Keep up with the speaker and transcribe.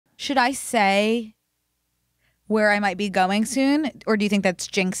Should I say where I might be going soon? Or do you think that's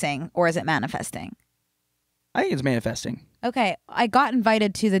jinxing? Or is it manifesting? I think it's manifesting. Okay. I got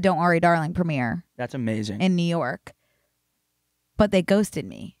invited to the Don't Worry Darling premiere. That's amazing. In New York. But they ghosted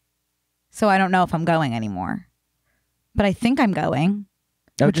me. So I don't know if I'm going anymore. But I think I'm going.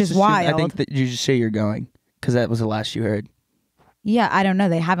 Which is wild. I think that you just say you're going. Because that was the last you heard. Yeah, I don't know.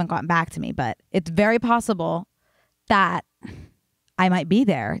 They haven't gotten back to me. But it's very possible that I might be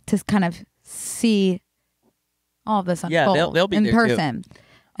there to kind of see all of this unfold. Yeah, they'll be in there person. Too.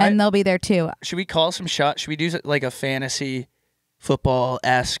 And they'll be there too. Should we call some shots? Should we do like a fantasy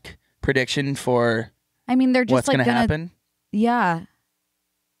football-esque prediction for they're just what's like going to happen? Yeah.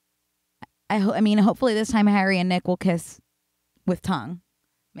 I mean, hopefully this time Harry and Nick will kiss with tongue.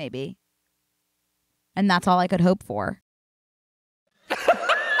 Maybe. And that's all I could hope for.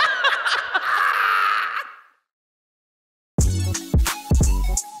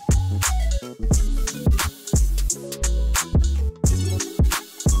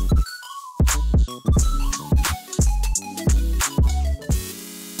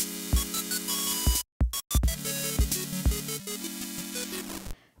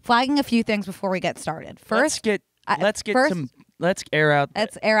 Flagging a few things before we get started. First, let's air out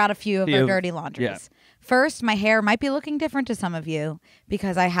a few of our dirty laundries. Yeah. First, my hair might be looking different to some of you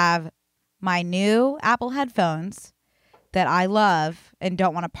because I have my new Apple headphones that I love and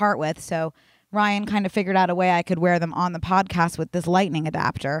don't want to part with. So Ryan kind of figured out a way I could wear them on the podcast with this lightning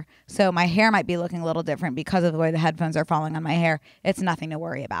adapter. So my hair might be looking a little different because of the way the headphones are falling on my hair. It's nothing to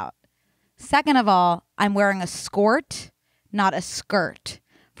worry about. Second of all, I'm wearing a skort, not a skirt.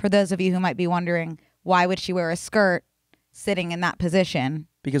 For those of you who might be wondering, why would she wear a skirt sitting in that position?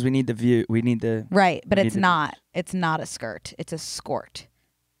 Because we need the view. We need the... Right, but it's not. It's not a skirt. It's a skort.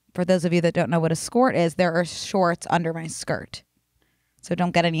 For those of you that don't know what a skort is, there are shorts under my skirt. So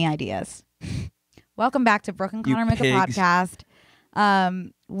don't get any ideas. Welcome back to Brooke and Connor Make a Podcast.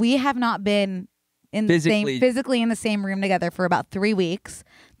 We have not been in the physically in the same room together for about 3 weeks.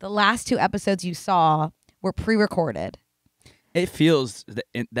 The last 2 episodes you saw were pre-recorded. It feels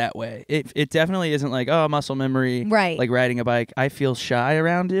that way. It definitely isn't like, muscle memory, right? Like riding a bike. I feel shy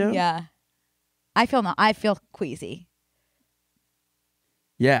around you. Yeah, I feel queasy.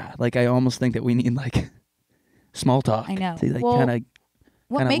 Yeah, like I almost think that we need like small talk. I know. To, like,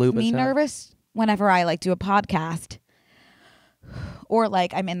 what makes me nervous whenever I like do a podcast, or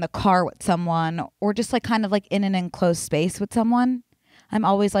like I'm in the car with someone, or just like kind of like in an enclosed space with someone, I'm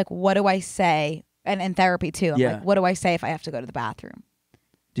always like, what do I say? And in therapy too. I'm like, what do I say if I have to go to the bathroom?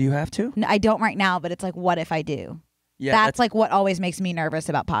 Do you have to? No, I don't right now, but it's like, what if I do? Yeah, that's like what always makes me nervous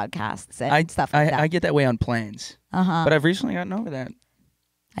about podcasts and stuff like that. I get that way on planes. But I've recently gotten over that.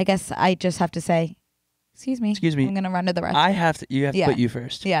 I guess I just have to say, excuse me. I'm going to run to the restroom. I have to. You have to put you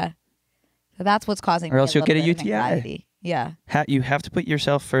first. Yeah. So that's what's causing. Or else you'll get a UTI. Anxiety. Yeah. You have to put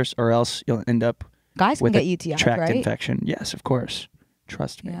yourself first, or else you'll end up. Guys with can get UTI, tract right? infection. Yes, of course.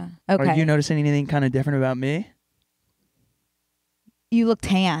 Trust me. Yeah. Okay. Are you noticing anything kind of different about me? You look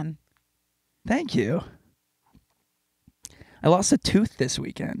tan. Thank you. I lost a tooth this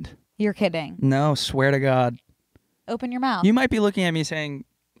weekend. You're kidding. No, swear to God. Open your mouth. You might be looking at me saying,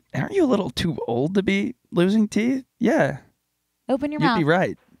 aren't you a little too old to be losing teeth? Yeah. Open your mouth. You'd be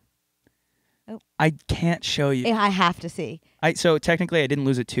right. Oh. I can't show you. I have to see. So technically I didn't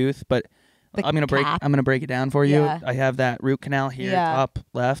lose a tooth, but I'm gonna break it down for you. I have that root canal here, top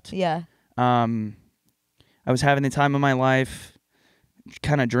left. Yeah. I was having the time of my life,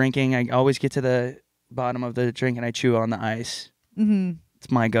 kind of drinking. I always get to the bottom of the drink and I chew on the ice. Mm-hmm. It's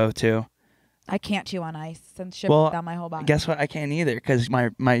my go-to. I can't chew on ice and shivers down my whole body. Guess what? I can't either because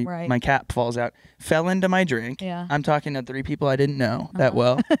my cap falls out. Fell into my drink. Yeah. I'm talking to 3 people I didn't know that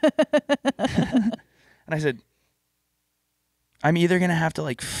well. And I said, I'm either going to have to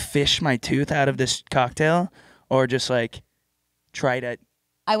like fish my tooth out of this cocktail or just like try to.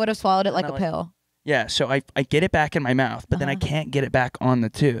 I would have swallowed it like a pill. Yeah. So I get it back in my mouth, but then I can't get it back on the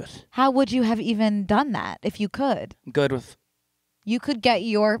tooth. How would you have even done that if you could? Good with. You could get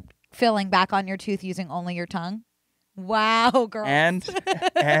your filling back on your tooth using only your tongue. Wow, girl. And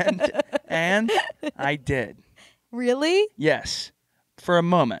I did. Really? Yes. For a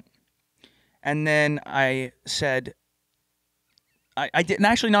moment. And then I said. I didn't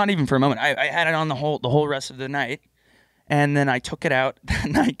actually, not even for a moment. I had it on the whole rest of the night, and then I took it out that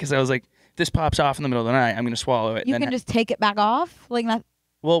night because I was like, if this pops off in the middle of the night, I'm going to swallow it. You can just take it back off? Like not.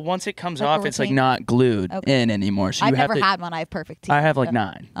 Well, once it comes off, it's like not glued in anymore. So I've never had one. I have perfect teeth. I have like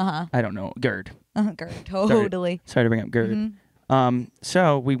 9. I don't know. GERD. GERD. Totally. Sorry to bring up GERD. Mm-hmm.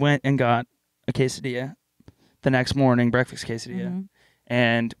 So we went and got a quesadilla the next morning, breakfast quesadilla. Mm-hmm.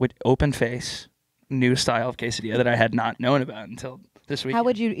 and with open face, new style of quesadilla that I had not known about until this week. How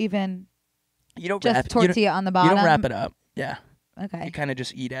would you even? You don't just wrap tortilla on the bottom. You don't wrap it up. Yeah. Okay. You kind of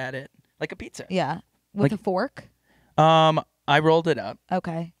just eat at it like a pizza. Yeah. With like, a fork. I rolled it up.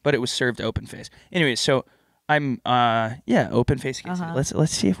 Okay. But it was served open face. Anyway, so I'm open face quesadilla.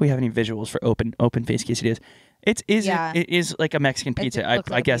 Let's see if we have any visuals for open face quesadillas. It is like a Mexican pizza.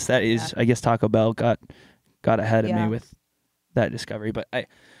 I guess that is. I guess Taco Bell got ahead of me with that discovery. But I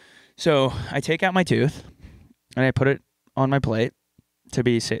take out my tooth and I put it on my plate to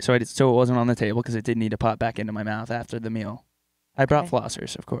be safe. So it wasn't on the table because it did need to pop back into my mouth after the meal. I brought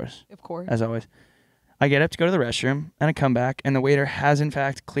flossers, of course, as always. I get up to go to the restroom and I come back and the waiter has in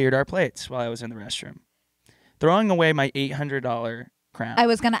fact cleared our plates while I was in the restroom, throwing away my $800 crown. I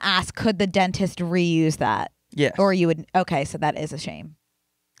was going to ask, could the dentist reuse that? Yes. Or you would. Okay, so that is a shame.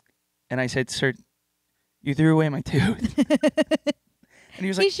 And I said, "Sir, you threw away my tooth." And he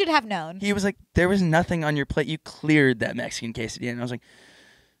was like, he should have known. He was like, "There was nothing on your plate. You cleared that Mexican quesadilla." And I was like,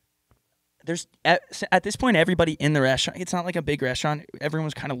 "There's at this point, everybody in the restaurant. It's not like a big restaurant. Everyone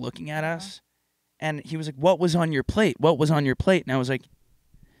was kind of looking at us." And he was like, "What was on your plate? What was on your plate?" And I was like,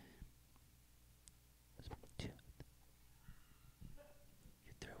 "You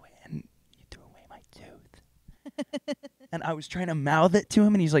threw away my tooth." And I was trying to mouth it to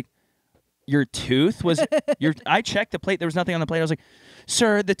him, and he's like, "Your tooth was your?" I checked the plate. There was nothing on the plate. I was like,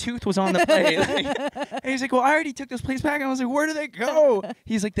 "Sir, the tooth was on the plate." And he's like, "Well, I already took those plates back." And I was like, "Where do they go?"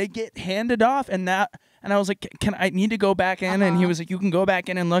 He's like, "They get handed off." And I was like, "Can I need to go back in?" And he was like, "You can go back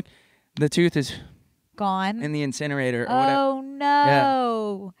in and look. The tooth is gone in the incinerator." Or whatever. Oh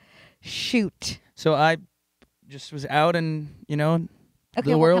no! Yeah. Shoot. So I just was out and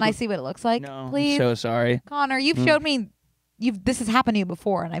Okay, the world. Can I see what it looks like? No, please. I'm so sorry, Connor. You've showed me. This has happened to you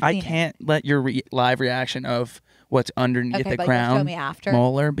before, and I can't let your live reaction of what's underneath the but crown show me after.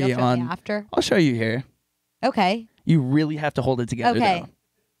 molar be on. Show me after. I'll show you here. Okay. You really have to hold it together. Okay.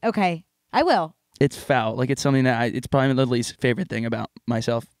 Though. Okay. I will. It's foul. Like it's something that it's probably the least favorite thing about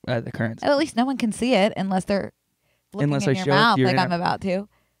myself at the current. At least no one can see it unless they're looking in your mouth like I'm about to.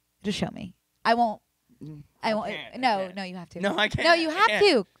 Just show me. I won't. No, you have to. No, I can't. No, you have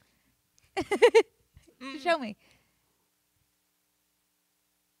to. Show me.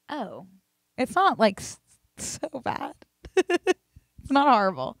 Oh, it's not like so bad. It's not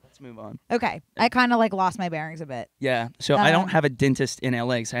horrible. Let's move on. Okay, I kind of like lost my bearings a bit. Yeah, so I don't have a dentist in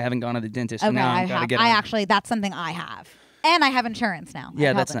LA because I haven't gone to the dentist. Okay, now I actually that's something I have, and I have insurance now.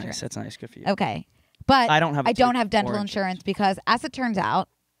 Yeah, that's nice. That's nice. Good for you. Okay, but I don't have dental insurance because, as it turns out,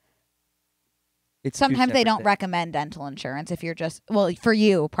 sometimes they don't recommend dental insurance if you're just for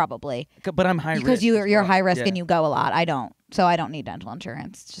you probably. But I'm high risk because you're high risk and you go a lot. I don't. So I don't need dental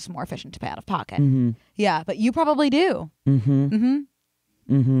insurance. It's just more efficient to pay out of pocket. Mm-hmm. Yeah, but you probably do. Mm-hmm. Mm-hmm.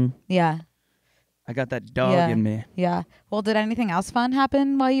 Mm-hmm. Yeah. I got that dog in me. Yeah. Well, did anything else fun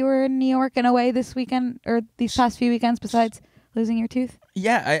happen while you were in New York and away this weekend or these past few weekends besides losing your tooth?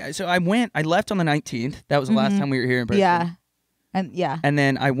 Yeah. I left on the 19th. That was the last time we were here in person. Yeah. And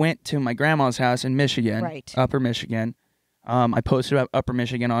then I went to my grandma's house in Michigan. Right. Upper Michigan. I posted about Upper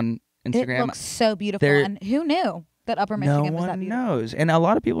Michigan on Instagram. It looks so beautiful. And who knew that Upper Michigan was that beautiful? No one knows. And a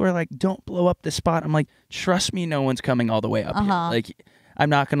lot of people are like, "Don't blow up the spot." I'm like, trust me, no one's coming all the way up here. Like, I'm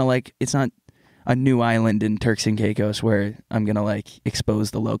not going to it's not a new island in Turks and Caicos where I'm going to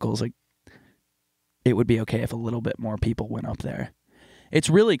expose the locals. Like, it would be okay if a little bit more people went up there. It's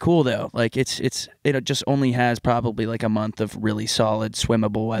really cool though. Like it just only has probably a month of really solid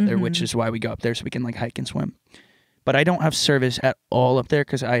swimmable weather, which is why we go up there so we can hike and swim. But I don't have service at all up there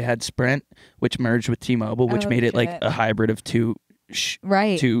because I had Sprint, which merged with T-Mobile, which made it a hybrid of two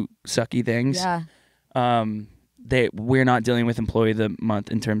sucky things. Yeah. We're not dealing with employee of the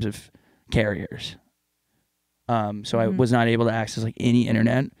month in terms of carriers. So I was not able to access any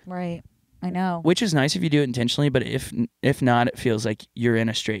internet. Right. I know. Which is nice if you do it intentionally, but if not, it feels like you're in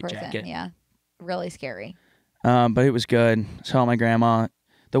a straitjacket. Yeah. Really scary. But it was good. Saw my grandma.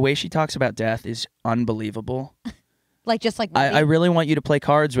 The way she talks about death is unbelievable. I really want you to play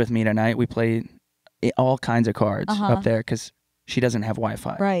cards with me tonight. We play all kinds of cards up there because she doesn't have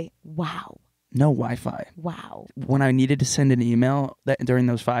Wi-Fi. Right. Wow. No Wi-Fi. Wow. When I needed to send an email during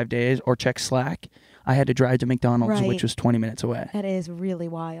those 5 days or check Slack, I had to drive to McDonald's, which was 20 minutes away. That is really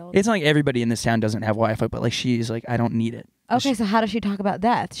wild. It's not like everybody in this town doesn't have Wi-Fi, but she's like, I don't need it. Okay, so how does she talk about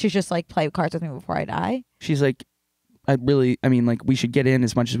death? She's just play cards with me before I die? She's like, we should get in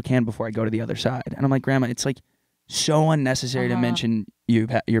as much as we can before I go to the other side. And I'm like, Grandma, it's so unnecessary to mention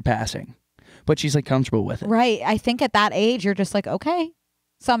you're passing. But she's comfortable with it. Right. I think at that age, you're just okay.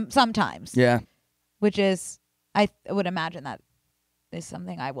 Sometimes. Yeah. Which is, I would imagine that is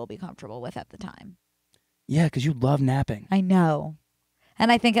something I will be comfortable with at the time. Yeah, because you love napping. I know.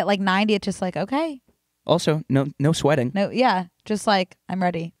 And I think at like 90, it's just like, okay. Also, no sweating. No, yeah. Just like, I'm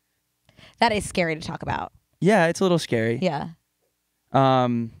ready. That is scary to talk about. Yeah, it's a little scary. Yeah.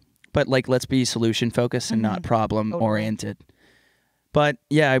 But like, let's be solution focused and not problem oriented. But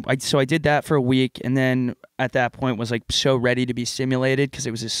yeah, so I did that for a week, and then at that point was like so ready to be stimulated because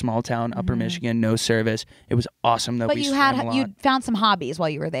it was a small town, Upper Michigan, no service. It was awesome though. But you found some hobbies while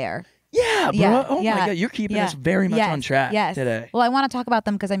you were there. Yeah, bro. Oh my God, you're keeping us very much on track today. Well, I want to talk about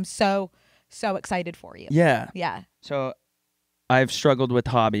them because I'm so excited for you. Yeah. Yeah. So I've struggled with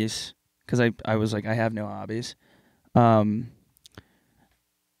hobbies because I was like, I have no hobbies.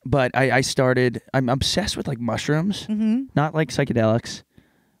 But I'm obsessed with like mushrooms, not like psychedelics.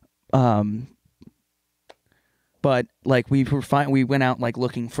 But like we went out like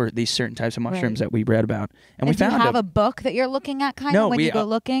looking for these certain types of mushrooms that we read about, and we found. Do you have a book that you're looking at when you go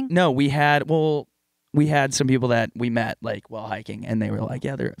looking? No, we had some people that we met like while hiking, and they were like,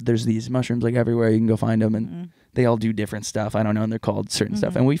 yeah, there's these mushrooms like everywhere. You can go find them, and they all do different stuff. I don't know, and they're called certain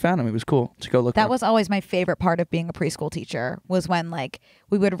stuff. And we found them. It was cool to go look. That was always my favorite part of being a preschool teacher, was when like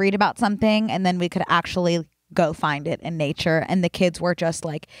we would read about something and then we could actually go find it in nature, and the kids were just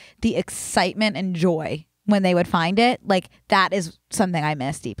like the excitement and joy when they would find it. Like that is something I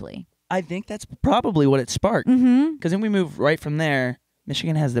miss deeply. I think that's probably what it sparked. Because then we moved right from there.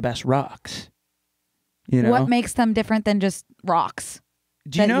 Michigan has the best rocks. You know? What makes them different than just rocks?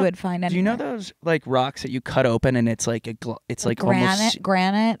 You would find anywhere? Do you know those like rocks that you cut open and it's like it's like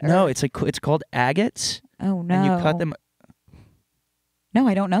granite? No, it's called agates. Oh no! And you cut them. No,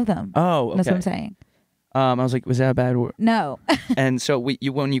 I don't know them. Oh, okay. That's what I'm saying. I was like, was that a bad word? No. And so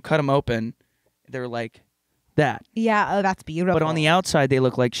when you cut them open, they're like that. Yeah. Oh, that's beautiful. But on the outside, they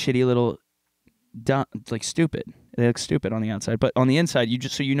look like shitty little, like stupid. They look stupid on the outside, but on the inside, you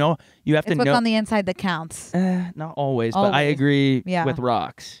have to know. It's what's on the inside that counts. Not always, but I agree with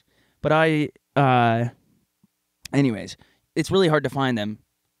rocks. But anyways, it's really hard to find them.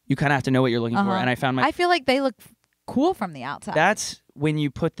 You kind of have to know what you're looking for, and I feel like they look cool from the outside. That's when you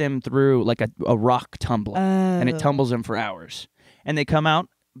put them through like a rock tumbler, and it tumbles them for hours, and they come out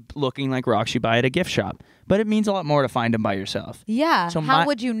looking like rocks you buy at a gift shop. But it means a lot more to find them by yourself. Yeah. So how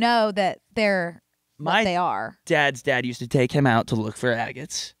would you know that they're what they are? Dad's dad used to take him out to look for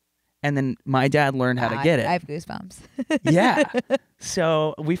agates, and then my dad learned how to get it. I have goosebumps. Yeah.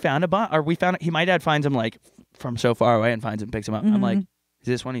 So we found my dad finds them like from so far away and finds them, picks them up. I'm like, is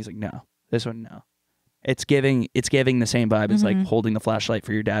this one? He's like, no. This one, no. It's giving the same vibe as like holding the flashlight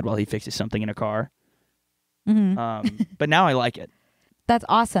for your dad while he fixes something in a car. But now I like it. That's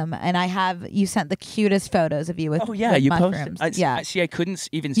awesome. And you sent the cutest photos of you with you mushrooms. posted. I couldn't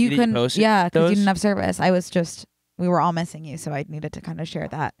even see that you posted. Yeah, because you didn't have service. We were all missing you, so I needed to kind of share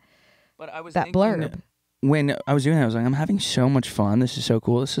that. But I was that blurb. When I was doing that, I was like, I'm having so much fun. This is so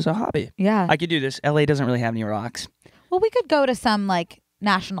cool. This is a hobby. Yeah. I could do this. LA doesn't really have any rocks. Well, we could go to some like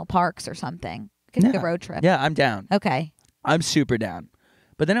national parks or something. We could take a road trip. Yeah, I'm down. Okay. I'm super down.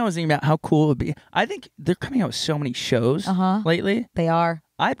 But then I was thinking about how cool it would be. I think they're coming out with so many shows lately. They are.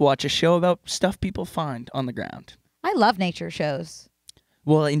 I'd watch a show about stuff people find on the ground. I love nature shows.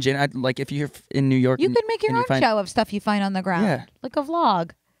 Well, in general, like if you're in New York, you could make your own show of stuff you find on the ground. Yeah. Like a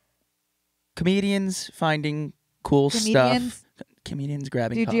vlog. Comedians finding cool stuff. Comedians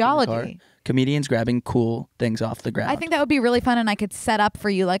grabbing geology. Comedians grabbing cool things off the ground. I think that would be really fun, and I could set up for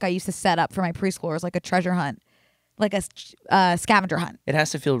you like I used to set up for my preschoolers, like a treasure hunt. Like a scavenger hunt. It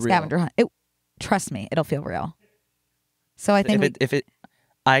has to feel real. Scavenger hunt. Trust me, it'll feel real. So I think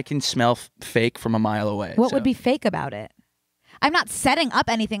I can smell fake from a mile away. What would be fake about it? I'm not setting up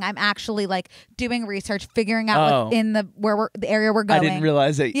anything. I'm actually like doing research, figuring out what's in the area we're going. I didn't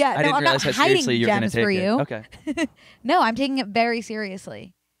realize that. Yeah, I didn't realize how seriously you're going to take it. Okay. No, I'm taking it very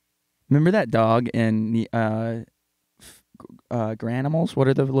seriously. Remember that dog in the Granimals? What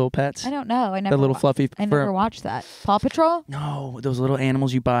are the little pets? I don't know. The little fluffy. I never watched that. Paw Patrol? No, those little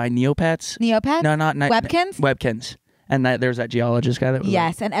animals you buy. Neopets? Neopets? No, not Webkins? Webkins. And there's that geologist guy that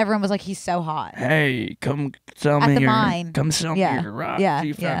was and everyone was like, he's so hot. Hey, come sell me your mine. Come sell me your rock. Yeah,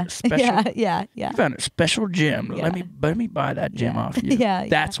 you found a special, You found a special gem. Yeah. Let me buy that gem off you.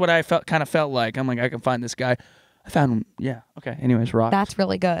 That's what I kind of felt like. I'm like, I can find this guy. I found him. Yeah. Okay. Anyways, rock. That's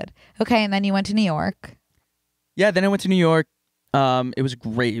really good. Okay, and then you went to New York. Yeah, then I went to New York. It was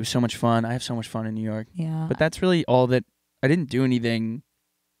great. It was so much fun. I have so much fun in New York. Yeah. But that's really all that. I didn't do anything.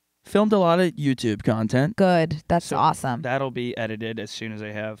 Filmed a lot of YouTube content. Good. That's awesome. That'll be edited as soon as I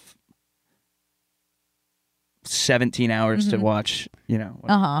have 17 hours to watch,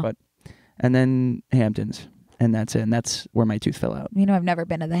 But and then Hamptons. and that's it. And that's where my tooth fell out. You know, I've never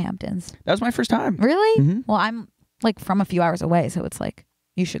been to the Hamptons. That was my first time. Really? Mm-hmm. Well, I'm like from a few hours away, so it's like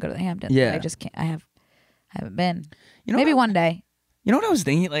you should go to the Hamptons. Yeah. But I just can't. I haven't been. You know, maybe one day. You know what I was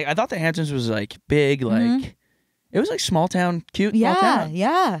thinking? Like, I thought the Hamptons was like big, like it was like small town, cute. Small town.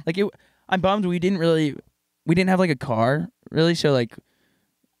 Yeah. Like I'm bummed we didn't have like a car really, so like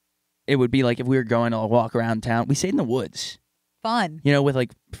it would be like if we were going to walk around town. We stayed in the woods. Fun. You know, with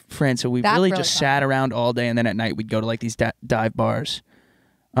like friends. So we That's really really just fun. sat around all day, and then at night we'd go to like these dive bars.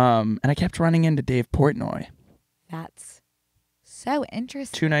 And I kept running into Dave Portnoy. That's so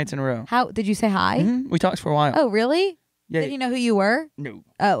interesting. 2 nights in a row. How did you say hi? Mm-hmm. We talked for a while. Oh, really? Yeah. Did he know who you were? No.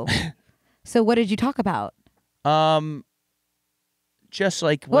 Oh. So what did you talk about? Just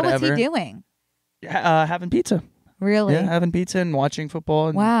like What whatever. was he doing? Having pizza. Really? Yeah, having pizza and watching football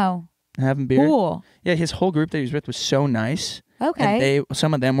and Wow. having beer. Cool. Yeah, his whole group that he was with was so nice. Okay. And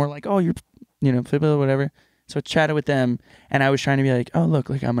some of them were like, "Oh, you're, football or whatever." So I chatted with them, and I was trying to be like, "Oh,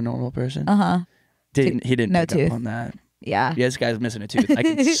 look, like I'm a normal person." He didn't no pick tooth. up on that. Yeah. Yeah, this guy's missing a tooth. I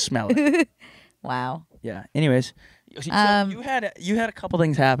can smell it. Wow. Yeah. Anyways, so you had a couple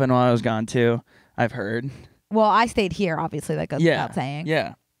things happen while I was gone too. I've heard. Well, I stayed here, obviously, that goes without saying.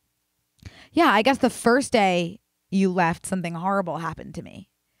 Yeah. Yeah, I guess the first day you left, something horrible happened to me.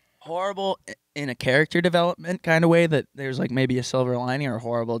 Horrible in a character development kind of way that there's like maybe a silver lining, or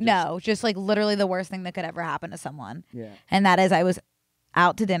horrible? No, just like literally the worst thing that could ever happen to someone. Yeah. And that is I was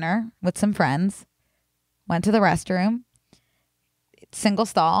out to dinner with some friends, went to the restroom, single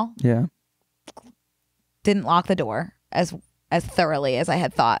stall, Yeah. didn't lock the door as thoroughly as I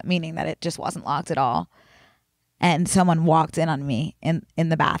had thought, meaning that it just wasn't locked at all. And someone walked in on me in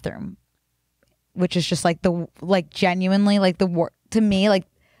the bathroom, which is just like genuinely like to me, like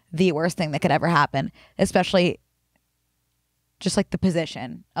the worst thing that could ever happen, especially just like the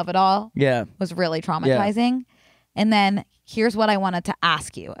position of it all. Yeah. Was really traumatizing. And then here's what I wanted to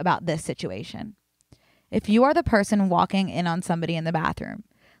ask you about this situation. If you are the person walking in on somebody in the bathroom,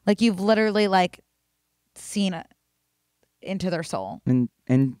 like you've literally like seen it into their soul And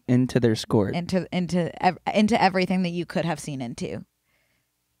into their score. into everything that you could have seen into.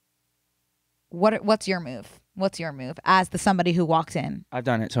 What's your move? What's your move as the somebody who walks in? I've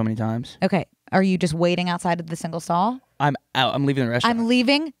done it so many times. Okay. Are you just waiting outside of the single stall? I'm out. I'm leaving the restaurant. I'm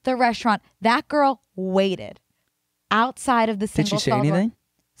leaving the restaurant. That girl waited outside of the Did single she say stall door. anything?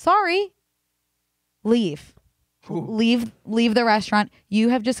 Sorry. Leave. Ooh. Leave the restaurant. You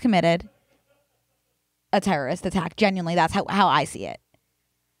have just committed a terrorist attack. Genuinely, that's how I see it.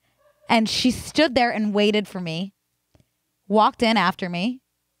 And she stood there and waited for me, walked in after me.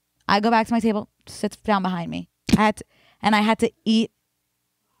 I go back to my table, sits down behind me. I had to eat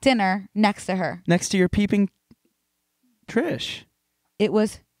dinner next to her. Next to your peeping Trish. It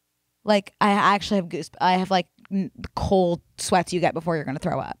was like, I actually have goosebumps. I have like cold sweats you get before you're going to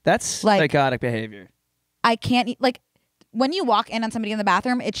throw up. That's like, psychotic behavior. I can't like when you walk in on somebody in the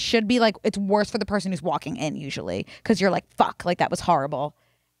bathroom, it should be like it's worse for the person who's walking in usually because you're like, fuck, like that was horrible.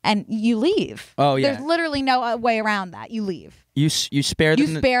 And you leave. Oh, yeah. There's literally no way around that. You leave. You spare them.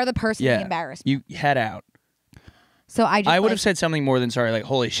 You spare the person the embarrassment. You head out. So I would have said something more than sorry, like,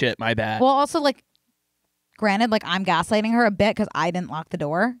 holy shit, my bad. Well, also, like, granted, like, I'm gaslighting her a bit because I didn't lock the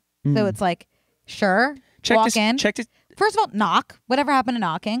door. So it's like, sure, walk in. First of all, knock. Whatever happened to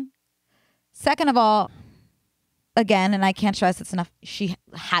knocking? Second of all, again, and I can't stress this enough, she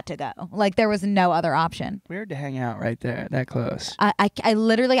had to go. Like, there was no other option. Weird to hang out right there, that close. I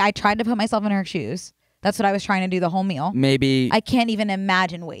literally, I tried to put myself in her shoes. That's what I was trying to do the whole meal. Maybe. I can't even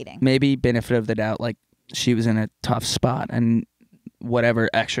imagine waiting. Maybe benefit of the doubt, like, she was in a tough spot, and whatever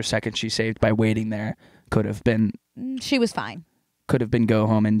extra seconds she saved by waiting there could have been. She was fine. Could have been go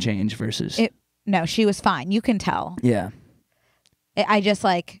home and change versus. No, she was fine. You can tell. Yeah. I just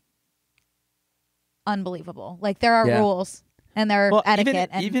like. Unbelievable. Like there are rules and there are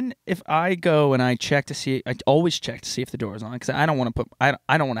etiquette. Even if I go and I check to see, I always check to see if the door is on because I don't want to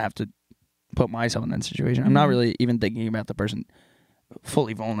I don't want to have to put myself in that situation. I'm not really even thinking about the person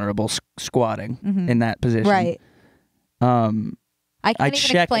fully vulnerable squatting in that position. Right. I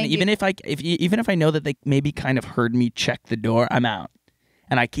check, and even if I know that they maybe kind of heard me check the door, I'm out,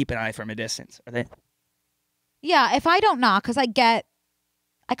 and I keep an eye from a distance. Are they? Yeah, if I don't knock, because I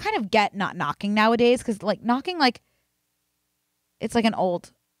kind of get not knocking nowadays, because like knocking, like it's like an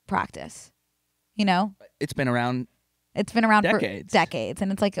old practice, you know. It's been around. It's been around decades. For decades,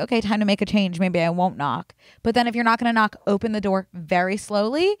 and it's like, okay, time to make a change. Maybe I won't knock. But then if you're not going to knock, open the door very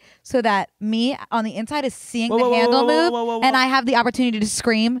slowly so that me on the inside is seeing the handle move, and I have the opportunity to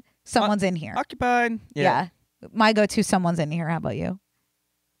scream, someone's in here. Occupied. Yeah. My go-to, someone's in here. How about you?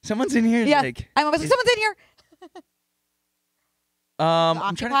 Someone's in here? Yeah. Like, I'm always like, someone's in here.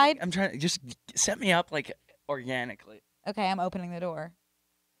 I'm trying to just set me up like organically. Okay, I'm opening the door.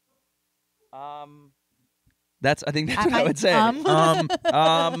 I think that's what I would say.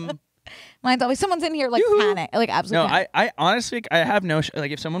 Mine's always someone's in here like panic, like absolutely. No, I honestly, I have no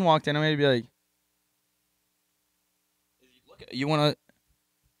like if someone walked in, I'm gonna be like, you want to?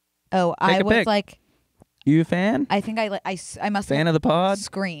 Oh, I was like, you a fan? I think I must fan have of the pod.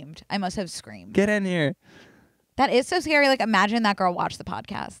 Screamed. I must have screamed. Get in here. That is so scary. Like imagine that girl watched the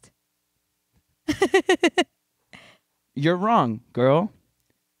podcast. You're wrong, girl.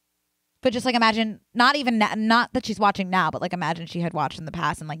 But just like imagine, not that she's watching now, but like imagine she had watched in the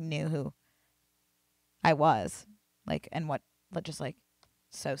past and like knew who I was, like, and just like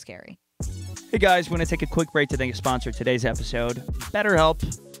so scary. Hey guys, we're gonna take a quick break to thank a sponsor of today's episode, BetterHelp.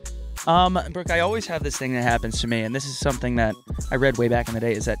 Brooke, I always have this thing that happens to me, and this is something that I read way back in the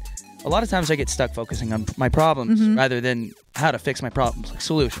day, is that a lot of times I get stuck focusing on my problems rather than how to fix my problems, like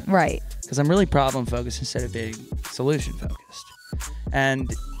solutions. Right. Because I'm really problem focused instead of being solution focused.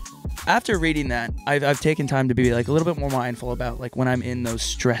 And after reading that, I've taken time to be like a little bit more mindful about like when I'm in those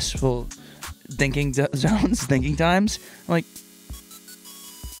stressful thinking zones, thinking times. I'm like,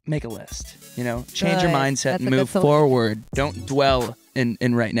 make a list, change your mindset and move forward. Don't dwell in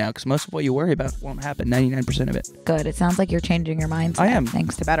right now, because most of what you worry about won't happen 99% of it. Good. It sounds like you're changing your mindset. I am.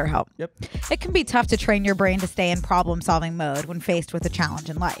 Thanks to BetterHelp. Yep. It can be tough to train your brain to stay in problem-solving mode when faced with a challenge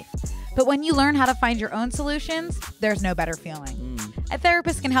in life. But when you learn how to find your own solutions, there's no better feeling. A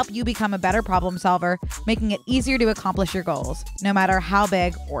therapist can help you become a better problem solver, making it easier to accomplish your goals, no matter how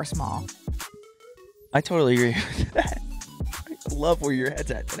big or small. I totally agree with that. I love where your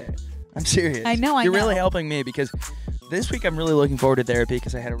head's at today. I'm serious. I know. You're really helping me, because this week I'm really looking forward to therapy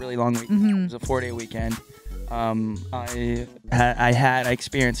because I had a really long week. It was a 4-day weekend. I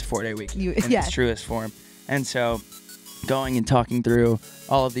experienced a 4-day week in its truest form. And so going and talking through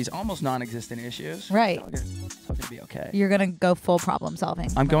all of these almost non-existent issues. Right. It's all gonna be okay. You're going to go full problem solving.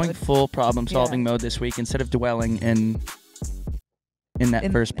 I'm going full problem solving mode this week instead of dwelling in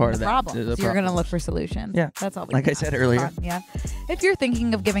that first part of that. So you're going to look for solutions. Yeah. That's all we Like I said earlier. Yeah. If you're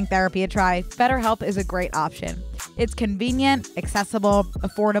thinking of giving therapy a try, BetterHelp is a great option. It's convenient, accessible,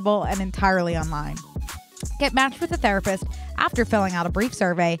 affordable, and entirely online. Get matched with a therapist after filling out a brief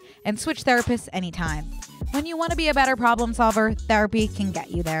survey and switch therapists anytime. When you want to be a better problem solver, therapy can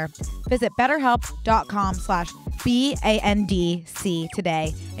get you there. Visit BetterHelp.com/BANDC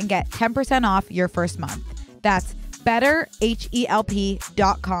today and get 10% off your first month. That's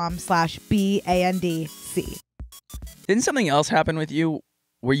BetterHelp.com/BANDC. Didn't something else happen with you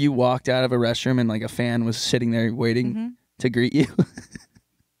where you walked out of a restroom and like a fan was sitting there waiting to greet you?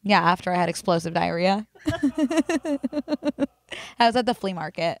 Yeah, after I had explosive diarrhea. I was at the flea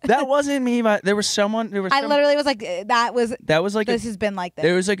market. That wasn't me, but there was someone. I literally was like, that was like this has been like this.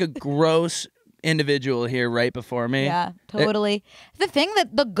 There was like a gross individual here right before me. Yeah, totally.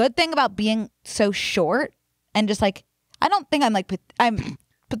 The good thing about being so short and just like, I don't think I'm like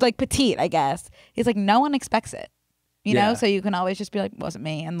petite, I guess. He's like, no one expects it, you know? So you can always just be like, wasn't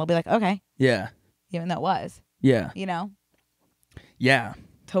me. And they'll be like, okay. Yeah. Even though it was. Yeah. You know? Yeah.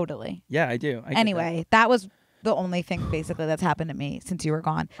 Totally. Yeah, I do. Anyway, that was the only thing basically that's happened to me since you were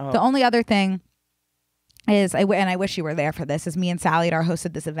gone. Oh. The only other thing is, and I wish you were there for this, is me and Sally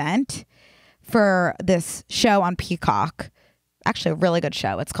hosted this event for this show on Peacock. Actually, a really good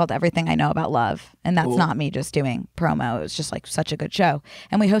show. It's called Everything I Know About Love. And that's not me just doing promo. It was just like such a good show.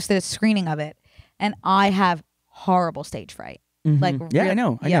 And we hosted a screening of it. And I have horrible stage fright. Like, I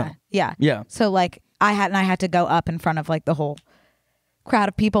know. Yeah. So like I had to go up in front of like the whole crowd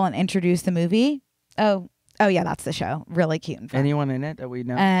of people and introduce the movie. Oh yeah, that's the show. Really cute and fun. Anyone in it that we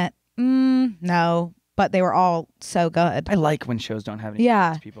know? No, but they were all so good. I like when shows don't have any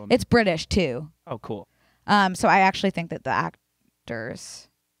people in it. It's British too. Oh, cool. So I actually think that the actors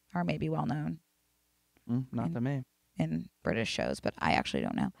are maybe well known. Not to me. In British shows, but I actually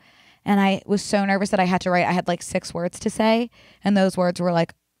don't know. And I was so nervous that I had like 6 words to say, and those words were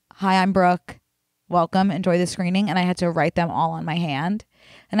like, "Hi, I'm Brooke. Welcome, enjoy the screening." And I had to write them all on my hand.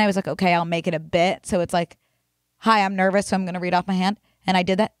 And I was like, okay, I'll make it a bit. So it's like, "Hi, I'm nervous, so I'm going to read off my hand." And I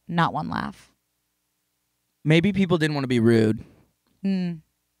did that. Not one laugh. Maybe people didn't want to be rude.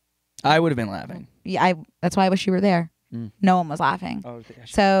 I would have been laughing. Yeah, that's why I wish you were there. No one was laughing. Oh,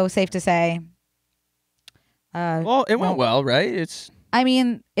 so safe to say. Well, it went well, right? It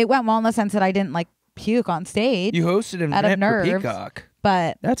went well in the sense that I didn't like puke on stage. You hosted an event for Peacock.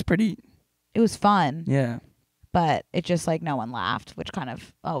 But that's pretty. It was fun. Yeah. But it just like no one laughed, which kind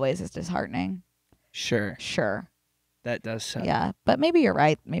of always is disheartening. Sure. That does suck. Yeah. But maybe you're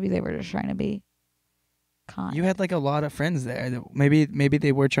right. Maybe they were just trying to be kind. You had like a lot of friends there. Maybe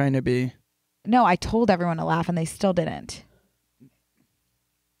they were trying to be. No, I told everyone to laugh and they still didn't.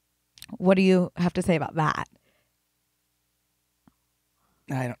 What do you have to say about that?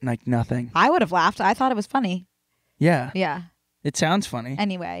 I don't like nothing. I would have laughed. I thought it was funny. Yeah. Yeah. It sounds funny.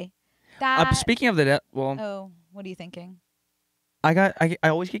 Anyway, that. Speaking of the Oh, what are you thinking? I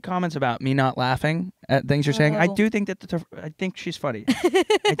always get comments about me not laughing at things you're saying. I Oh. do think that I think she's funny.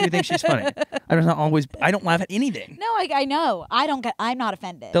 I do think she's funny. I don't laugh at anything. No, I know. I'm not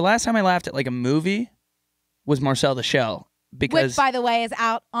offended. The last time I laughed at like a movie was Marcel the Shell Which, because by the way, is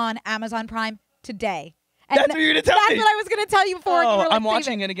out on Amazon Prime today. And that's what you're gonna tell me. That's what I was going to tell you before. Oh, You were like, I'm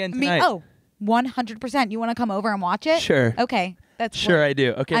watching it again tonight. 100%. You want to come over and watch it? Sure. Okay. That's Sure, I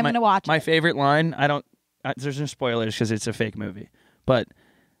do. Okay, I'm going to watch my it. favorite line. There's no spoilers because it's a fake movie, but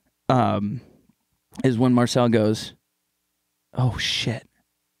is when Marcel goes, "Oh shit."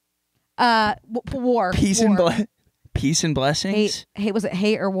 War. Peace and blessings. Hate. Was it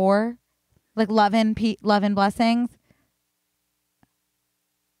hate or war? Like love and blessings.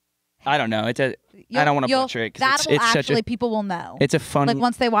 I don't know. I don't want to butcher it because it's actually such a. people will know. It's a fun. Like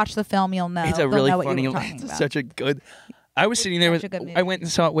once they watch the film, you'll know. It's a They'll really know what funny. you were talking about. Such a good. I was sitting there with. such a good movie. I went and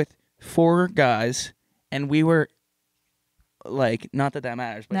saw it with 4 guys, and we were. Like, not that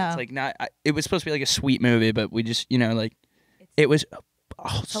matters, but it's like not. It was supposed to be like a sweet movie, but we just, like, it was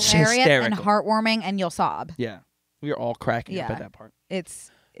hilarious hysterical. and heartwarming, and you'll sob. Yeah, we were all cracking up at that part.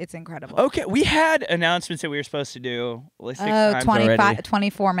 It's incredible. Okay, we had announcements that we were supposed to do. Like 6 times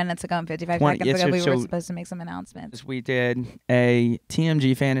 24 minutes ago and 55 seconds ago, we were supposed to make some announcements. We did a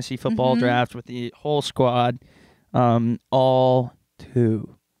TMG fantasy football draft with the whole squad, all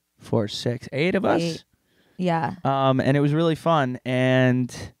 2, 4, 6, 8 of us. Yeah. And it was really fun,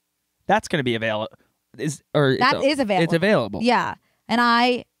 and that's going to be available. Is available. It's available. Yeah, and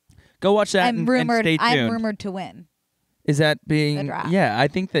I go watch that and stay tuned. I'm rumored to win. Is that being? The draft. Yeah, I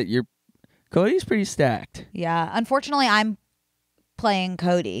think that Cody's pretty stacked. Yeah, unfortunately, I'm playing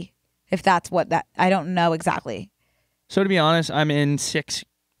Cody. If that's what that, I don't know exactly. So to be honest, I'm in 6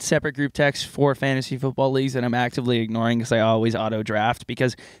 separate group texts for fantasy football leagues that I'm actively ignoring because I always auto draft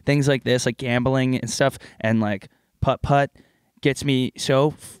because things like this, like gambling and stuff, and like putt gets me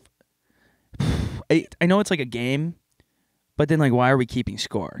so. I know it's like a game, but then like why are we keeping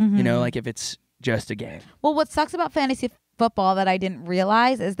score? Like if it's just a game. Well, what sucks about fantasy football that I didn't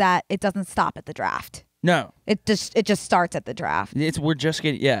realize is that it doesn't stop at the draft. No, it just starts at the draft. We're just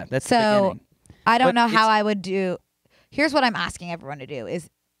getting that's so. The beginning. I don't know how I would do. Here's what I'm asking everyone to do is.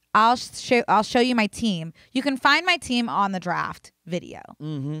 I'll show you my team. You can find my team on the draft video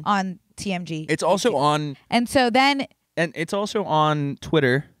on TMG. It's also on, and it's also on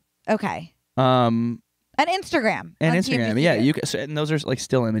Twitter. Okay. And Instagram. Instagram, yeah. You can, and those are like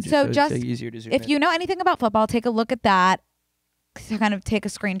still images. So just it's easier to zoom if in. you know anything about football, take a look at that. Kind of take a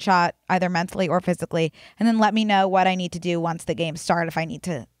screenshot, either mentally or physically, and then let me know what I need to do once the games start. If I need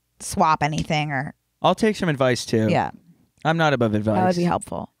to swap anything or. I'll take some advice too. Yeah. I'm not above advice. That would be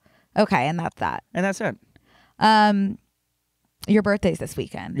helpful. Okay, and that's that. And that's it. Your birthday's this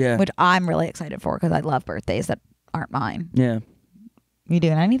weekend. Yeah. Which I'm really excited for because I love birthdays that aren't mine. Yeah. You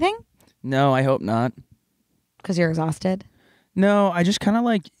doing anything? No, I hope not. Because you're exhausted? No, I just kind of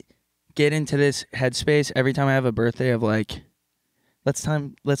like get into this headspace every time I have a birthday of like, let's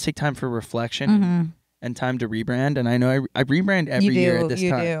take time for reflection and time to rebrand. And I know I rebrand every year at this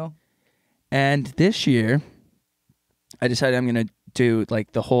time. You do. And this year, I decided I'm going to do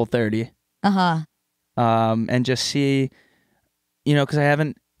like the whole 30. And just see, because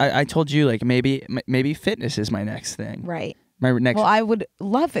I told you like maybe fitness is my next thing. Right. My next. Well, I would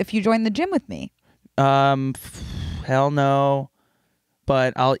love if you joined the gym with me. Hell no,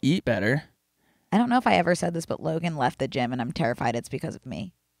 but I'll eat better. I don't know if I ever said this, but Logan left the gym and I'm terrified it's because of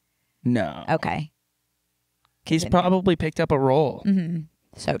me. No. Okay. He's probably picked up a role.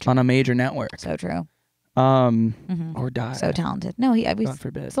 So true. On a major network. So true. Or die. So talented. No, we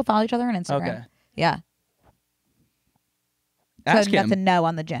still follow each other on Instagram. Okay. Yeah. Ask so him. That's a no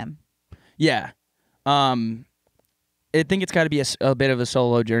on the gym. Yeah. I think it's got to be a bit of a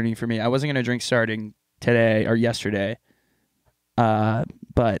solo journey for me. I wasn't going to drink starting today or yesterday,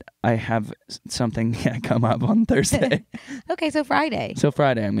 but I have something come up on Thursday. Okay, so Friday. So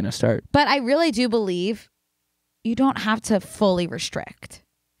Friday I'm going to start. But I really do believe you don't have to fully restrict.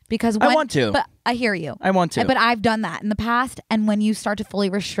 Because I want to. But I hear you. I want to. But I've done that in the past, and when you start to fully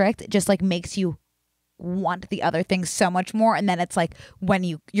restrict, it just like makes you want the other things so much more, and then it's like when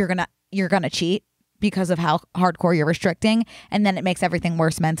you're gonna cheat because of how hardcore you're restricting, and then it makes everything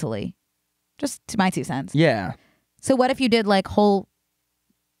worse mentally. Just to my 2 cents. Yeah. So what if you did like whole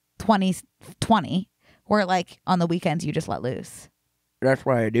 20/20, Or like on the weekends you just let loose? That's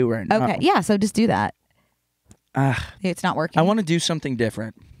what I do right now. Okay, yeah, so just do that. It's not working. I want to do something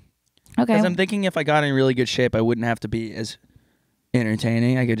different. Okay. Because I'm thinking if I got in really good shape, I wouldn't have to be as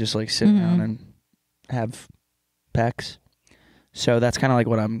entertaining. I could just like sit down and have pecs. So that's kind of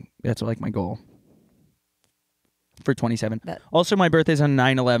like that's like my goal for 27. Also, my birthday's on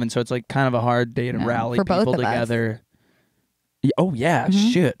 9/11, so it's like kind of a hard day to rally for people both of together. Oh yeah,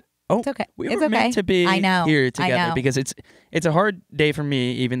 shit. Oh, it's okay. We were meant to be here together because it's a hard day for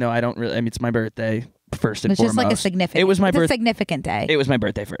me, even though I don't really. I mean, it's my birthday first and foremost. It's just like a significant. It was my a significant day. It was my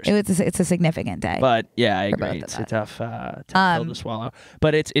birthday first. It's a significant day. But yeah, I agree. It's a tough pill to swallow.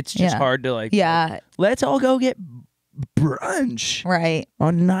 But it's just hard to like. Yeah. Like, let's all go get brunch. Right.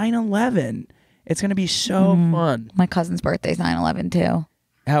 On 9/11. It's gonna be so fun. My cousin's birthday's 9/11 too.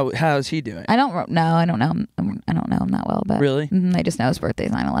 How's he doing? I don't know. I don't know him that well, but really, I just know his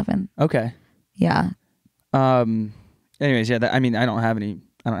birthday's 9/11. Okay. Yeah. Anyways, yeah. I mean, I don't have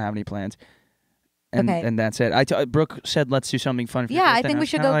any plans. And that's it. Brooke said, "Let's do something fun." For I think we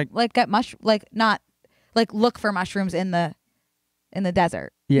should go like get not like look for mushrooms in the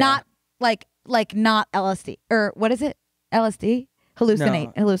desert. Yeah. Not like not LSD or what is it? LSD?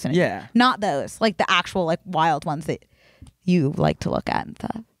 Hallucinate. Yeah. Not those. Like the actual like wild ones that you like to look at and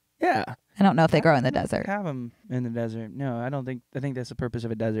stuff. Yeah. I don't know if they grow in the desert. Have them in the desert. No, I don't think. I think that's the purpose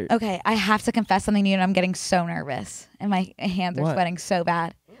of a desert. Okay, I have to confess something to you, and I'm getting so nervous, and my hands are sweating so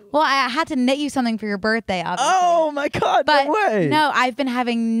bad. Well, I had to knit you something for your birthday, obviously. Oh my God! But no way. No, I've been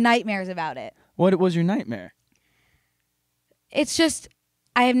having nightmares about it. What was your nightmare? It's just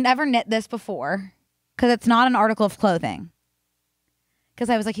I have never knit this before because it's not an article of clothing. Because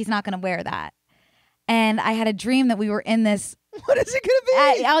I was like, he's not going to wear that. And I had a dream that we were in this. What is it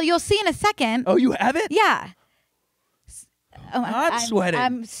going to be? You'll see in a second. Oh, you have it? Yeah. Oh, I'm sweating.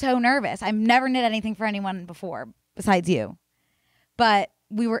 I'm so nervous. I've never knit anything for anyone before besides you. But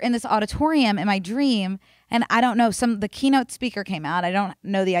we were in this auditorium in my dream, and I don't know, the keynote speaker came out. I don't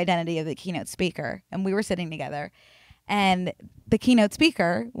know the identity of the keynote speaker. And we were sitting together. And the keynote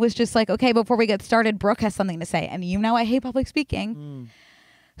speaker was just like, okay, before we get started, Brooke has something to say. And you know I hate public speaking.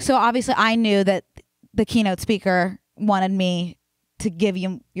 So obviously I knew that the keynote speaker wanted me to give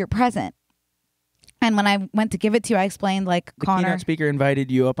you your present. And when I went to give it to you, I explained like the Connor. Keynote speaker invited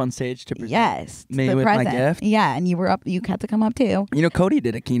you up on stage to present me with present. my gift. Yeah, and you were up. You had to come up too. You know, Cody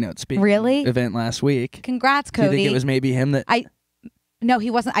did a keynote speaking event last week. Congrats, Cody. Do you think it was maybe him that? No, he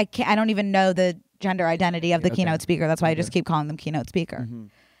wasn't. I don't even know the gender identity of the keynote speaker. That's why I just keep calling them keynote speaker.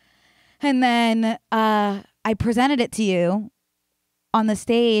 And then I presented it to you on the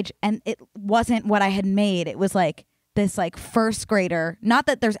stage, and it wasn't what I had made. It was like this like first grader. Not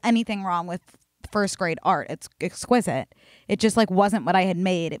that there's anything wrong with first grade art. It's exquisite. It just like wasn't what I had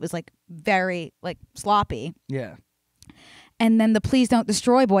made. It was like very like sloppy. Yeah. And then the Please Don't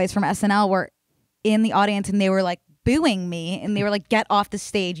Destroy boys from SNL were in the audience, and they were like booing me, and they were like, "Get off the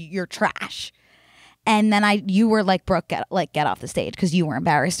stage, you're trash." And then you were like, "Brooke, get off the stage," because you were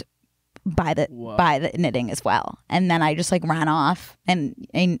embarrassed by the knitting as well. And then I just like ran off, and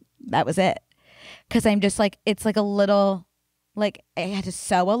that was it. Because I'm just like, it's like a little, like I had to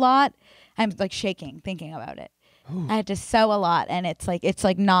sew a lot. I'm like shaking thinking about it. Ooh. I had to sew a lot, and it's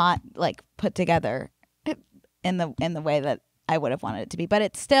like not like put together in the way that I would have wanted it to be. But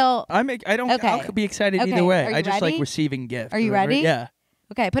it's still. I'll be excited either way. I just like receiving gifts. Are you ready? Yeah.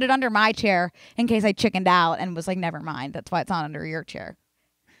 Okay, I put it under my chair in case I chickened out and was like, never mind. That's why it's not under your chair.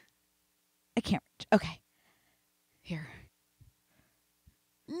 I can't reach. Okay. Here.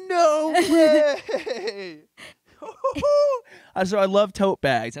 No way. So I love tote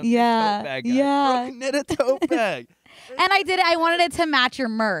bags. I'm yeah. Tote bag guy. Yeah. Brooke knit a tote bag. And I did it. I wanted it to match your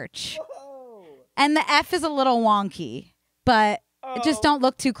merch. Whoa. And the F is a little wonky, but just don't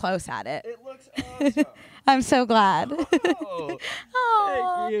look too close at it. It looks awesome. I'm so glad. Oh,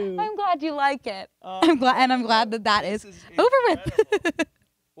 thank you. I'm glad you like it. I'm glad that is over with.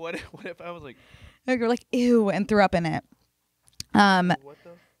 What if I was like, you're like ew and threw up in it? What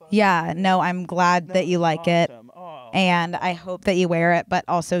the fuck? Yeah, no, I'm glad that you like it, and I hope that you wear it, but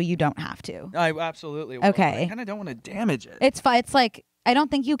also you don't have to. I absolutely will. Okay. I kind of don't want to damage it. It's fine. It's like I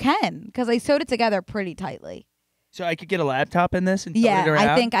don't think you can because I sewed it together pretty tightly. So I could get a laptop in this and tote it around?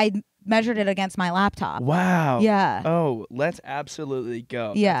 I think I measured it against my laptop. Wow. Yeah. Oh, let's absolutely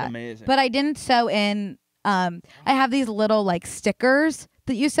go. Yeah. That's amazing. But I didn't sew in. I have these little like stickers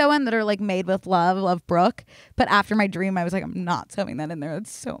that you sew in that are like made with love Brooke. But after my dream, I was like, I'm not sewing that in there.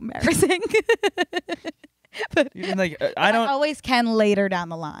 It's so embarrassing. But you like, I always can later down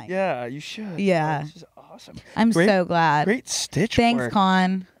the line. Yeah, you should. Yeah. This is awesome. I'm so glad. Great stitch Thanks, work.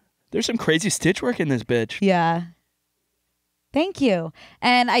 Con. There's some crazy stitch work in this bitch. Yeah. Thank you.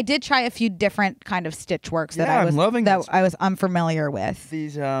 And I did try a few different kind of stitch works that I'm loving this. I was unfamiliar with.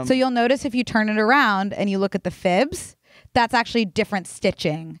 These So you'll notice if you turn it around and you look at the fibs, that's actually different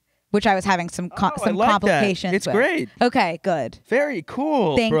stitching, which I was having some complications It's with. great. Okay, good. Very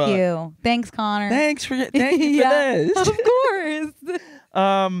cool. Thank Brooke. you. Thanks, Connor. Thank you for this. Of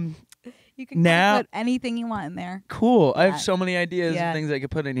course. You can now put anything you want in there. Cool. Yeah. I have so many ideas of things I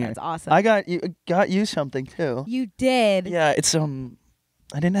could put in here. That's awesome. I got you something too. You did. Yeah, it's I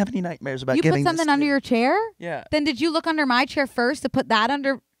didn't have any nightmares about you getting put something under your chair? Yeah. Then did you look under my chair first to put that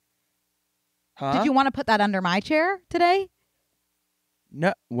under? Huh? Did you want to put that under my chair today?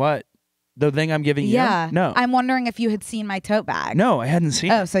 No. What? The thing I'm giving you? Yeah. No. I'm wondering if you had seen my tote bag. No, I hadn't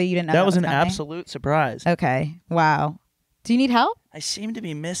seen it. Oh, so you didn't know That was an coming? absolute surprise. Okay. Wow. Do you need help? I seem to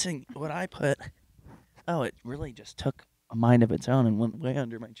be missing what I put. Oh, it really just took a mind of its own and went way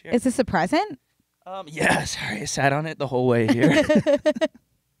under my chair. Is this a present? Yeah, sorry, I sat on it the whole way here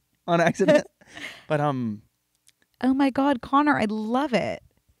on accident. But Oh my God, Connor, I love it.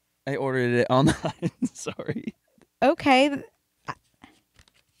 I ordered it online. Sorry. Okay.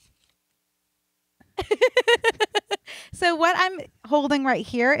 So what I'm holding right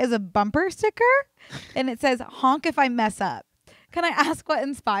here is a bumper sticker, and it says "honk if I mess up." Can I ask what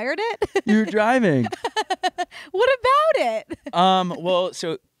inspired it? You're driving. What about it? Well,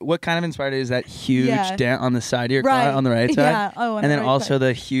 so what kind of inspired it is that huge dent on the side of your car on the right side? Yeah. Oh, and then also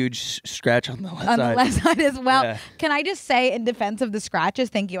the huge scratch on the left side. On the left side as well. Yeah. Can I just say in defense of the scratches,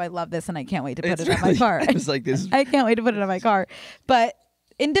 thank you. I love this and I can't wait to put it on my car. I was like this. I can't wait to put it on my car. But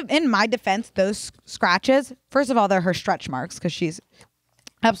in my defense, those scratches, first of all, they're her stretch marks because she's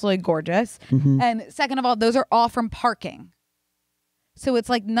absolutely gorgeous. Mm-hmm. And second of all, those are all from parking. So it's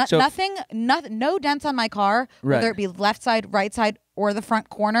like no dents on my car, whether it be left side, right side, or the front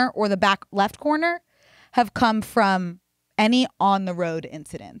corner, or the back left corner, have come from any on the road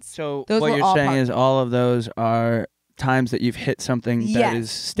incidents. So those what were you're all saying is all of those are times that you've hit something that is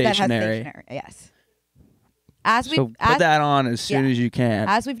stationary. Yes. Put that on as soon as you can.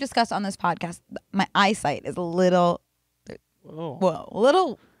 As we've discussed on this podcast, my eyesight is a little, a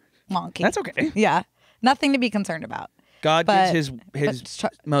little wonky. That's okay. Yeah, nothing to be concerned about. God gives his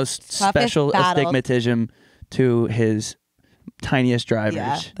most special astigmatism to his tiniest drivers.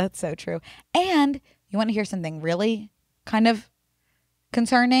 Yeah, that's so true. And you want to hear something really kind of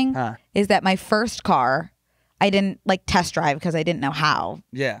concerning? Is that my first car, I didn't test drive because I didn't know how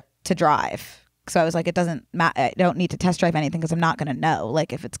to drive. So I was like, it doesn't matter. I don't need to test drive anything because I'm not going to know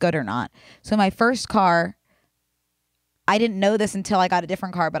if it's good or not. So my first car, I didn't know this until I got a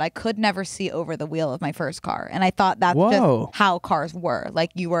different car, but I could never see over the wheel of my first car. And I thought that's just how cars were.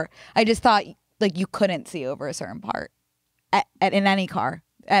 I just thought you couldn't see over a certain part in any car,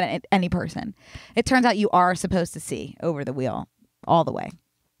 at any person. It turns out you are supposed to see over the wheel all the way.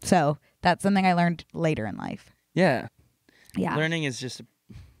 So that's something I learned later in life. Yeah. Yeah. Learning is just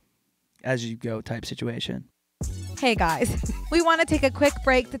as you go type situation. Hey guys, we want to take a quick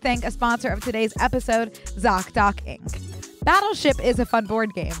break to thank a sponsor of today's episode, ZocDoc Inc. Battleship is a fun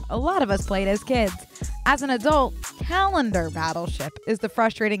board game. A lot of us played as kids. As an adult, Calendar Battleship is the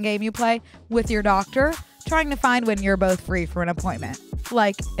frustrating game you play with your doctor, trying to find when you're both free for an appointment,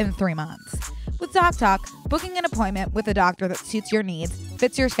 like in 3 months. With ZocDoc, booking an appointment with a doctor that suits your needs,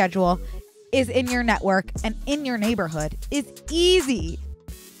 fits your schedule, is in your network, and in your neighborhood is easy.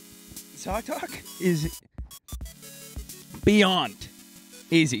 ZocDoc is beyond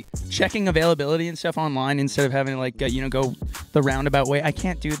easy. Checking availability and stuff online instead of having to go the roundabout way. I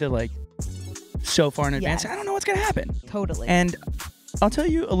can't do the so far in advance. I don't know what's gonna happen. Totally. And I'll tell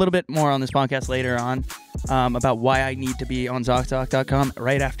you a little bit more on this podcast later on about why I need to be on ZocDoc.com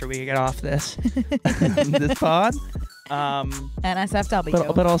right after we get off this this pod.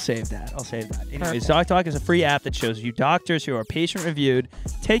 NSFW. But I'll save that. Anyway, ZocDoc is a free app that shows you doctors who are patient reviewed,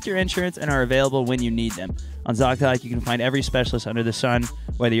 take your insurance, and are available when you need them. On ZocDoc, you can find every specialist under the sun,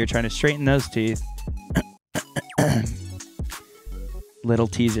 whether you're trying to straighten those teeth. Little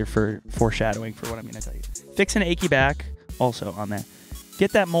teaser for foreshadowing for what I'm going to tell you. Fix an achy back, also on there.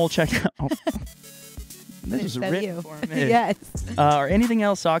 Get that mole checked out. This is written for me. Yes. Or anything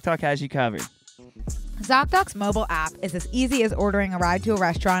else, ZocDoc has you covered. ZocDoc's mobile app is as easy as ordering a ride to a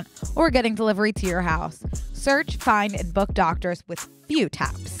restaurant or getting delivery to your house. Search, find, and book doctors with few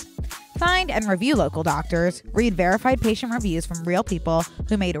taps. Find and review local doctors. Read verified patient reviews from real people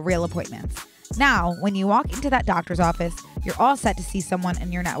who made real appointments. Now, when you walk into that doctor's office, you're all set to see someone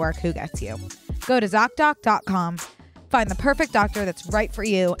in your network who gets you. Go to ZocDoc.com, find the perfect doctor that's right for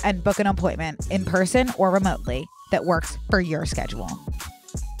you, and book an appointment in person or remotely that works for your schedule.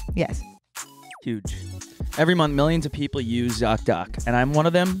 Yes. Huge. Every month, millions of people use ZocDoc, and I'm one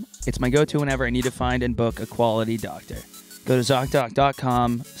of them. It's my go-to whenever I need to find and book a quality doctor. Go to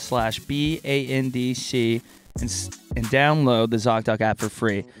ZocDoc.com/BANDC and download the ZocDoc app for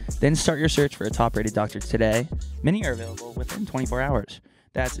free. Then start your search for a top-rated doctor today. Many are available within 24 hours.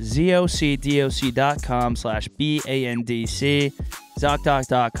 That's ZocDoc.com/BANDC,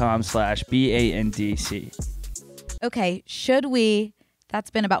 ZocDoc.com/BANDC. Okay, should we... That's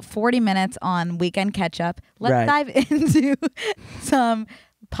been about 40 minutes on Weekend Catch-Up. Let's dive into some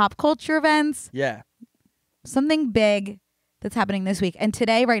pop culture events. Yeah. Something big that's happening this week. And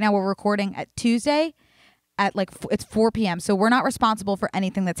today, right now, we're recording at Tuesday at it's 4 p.m. So we're not responsible for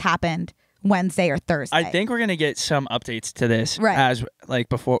anything that's happened Wednesday or Thursday. I think we're going to get some updates to this as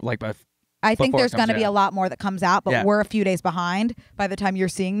before. I think there's going to be a lot more that comes out, but we're a few days behind by the time you're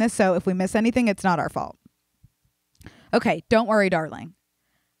seeing this. So if we miss anything, it's not our fault. Okay, don't worry, darling.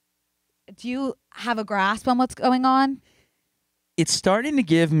 Do you have a grasp on what's going on? It's starting to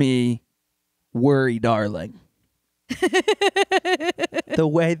give me worry, darling. The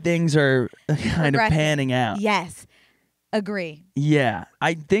way things are kind of panning out. Yes. Agree. Yeah.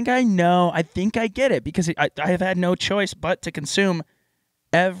 I think I know. I think I get it because I have had no choice but to consume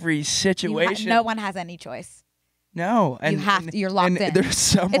every situation. No one has any choice. No. You're locked in. There's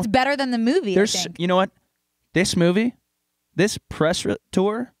someone, it's better than the movie, I think. You know what? This movie, this press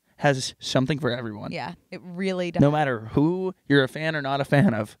tour has something for everyone. Yeah, it really does. No matter who you're a fan or not a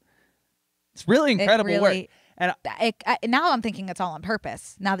fan of. It's really incredible work. And now I'm thinking it's all on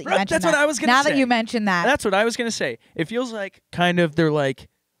purpose. Now that you mentioned that's what I was going to say. Now that you mentioned that. That's what I was going to say. It feels like kind of they're like,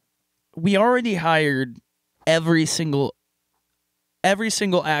 we already hired every single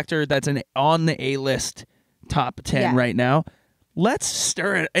actor that's on the A-list top 10 right now. Let's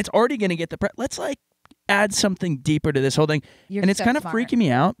stir it. It's already going to get the press. Let's add something deeper to this whole thing. And it's kind of freaking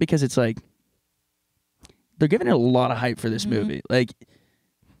me out because it's like they're giving it a lot of hype for this movie.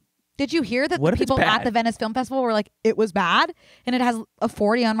 Did you hear that the people at the Venice Film Festival were like, it was bad? And it has a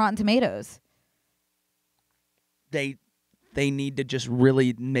 40 on Rotten Tomatoes. They need to just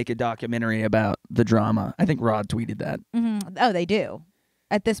really make a documentary about the drama. I think Rod tweeted that. Mm-hmm. Oh, they do.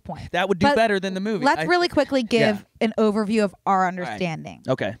 At this point. That would do better than the movie. Let's really quickly give an overview of our understanding.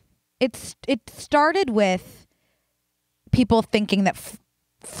 Right. Okay. It started with people thinking that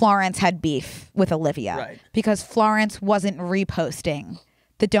Florence had beef with Olivia because Florence wasn't reposting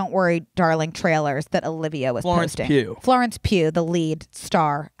the Don't Worry, Darling trailers that Olivia was posting. Florence Pugh, the lead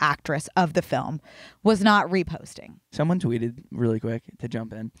star actress of the film, was not reposting. Someone tweeted, really quick to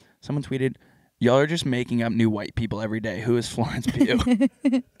jump in, someone tweeted, y'all are just making up new white people every day. Who is Florence Pugh?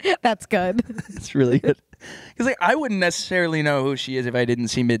 That's good. It's really good. Because I wouldn't necessarily know who she is if I didn't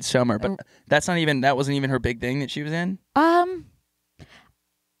see Midsommar, but that wasn't even her big thing that she was in.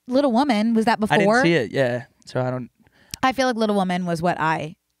 Little Woman, was that before? I didn't see it, yeah. So I feel like Little Woman was what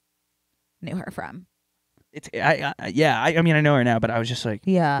I knew her from. I mean, I know her now, but I was just like,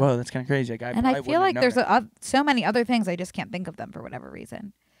 whoa, that's kind of crazy. I feel like there's so many other things, I just can't think of them for whatever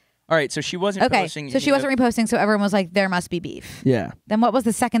reason. All right, so she wasn't posting. So she wasn't reposting, so everyone was like, there must be beef. Yeah. Then what was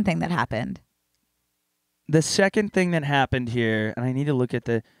the second thing that happened? The second thing that happened here, and I need to look at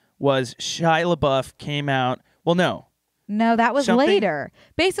was Shia LaBeouf came out. Well, no. No, that was later.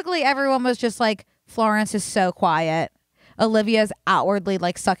 Basically, everyone was just like, Florence is so quiet. Olivia's outwardly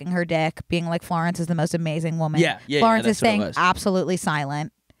sucking her dick, being like, Florence is the most amazing woman. Yeah. Florence is staying absolutely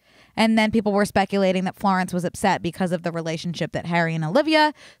silent. And then people were speculating that Florence was upset because of the relationship that Harry and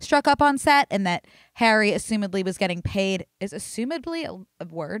Olivia struck up on set, and that Harry assumedly was getting paid. Is assumedly a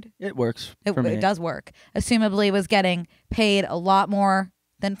word? It works. It does work. Assumedly was getting paid a lot more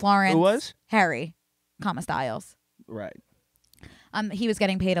than Florence. Who was? Harry, Styles. Right. He was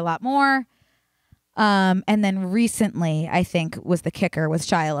getting paid a lot more. And then recently, I think, was the kicker with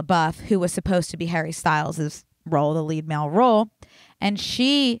Shia LaBeouf, who was supposed to be Harry Styles' role, the lead male role. And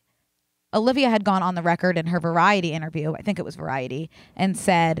Olivia had gone on the record in her Variety interview, I think it was Variety, and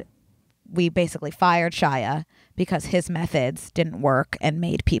said, we basically fired Shia because his methods didn't work and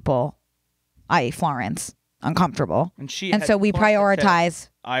made people, i.e. Florence, uncomfortable. And so we prioritize.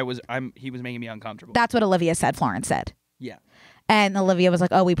 He was making me uncomfortable. That's what Olivia said, Florence said. Yeah. And Olivia was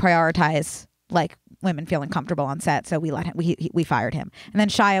like, we prioritize women feeling comfortable on set, so we fired him. And then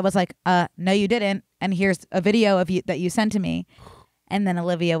Shia was like, no, you didn't. And here's a video of you that you sent to me. And then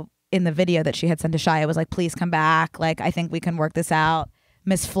Olivia, in the video that she had sent to Shia, was like, please come back. I think we can work this out.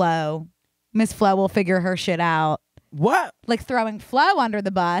 Miss Flo will figure her shit out. What? Throwing Flo under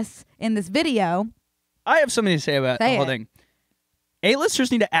the bus in this video. I have something to say about the whole thing.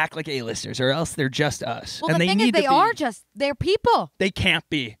 A-listers need to act like A-listers, or else they're just us. Well, and the thing is, they're people. They can't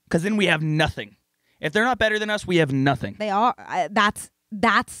be, because then we have nothing. If they're not better than us, we have nothing. They are.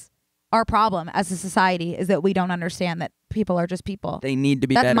 That's our problem as a society, is that we don't understand that people are just people. They need to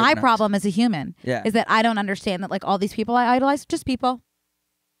be better That's my than problem us. as a human. Yeah. Is that I don't understand that like all these people I idolize, just people.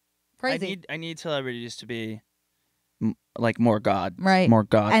 Crazy. I need celebrities to be like more God. Right. More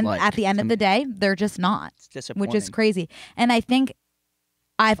God-like. And at the end of the day, they're just not. It's disappointing. Which is crazy. And I think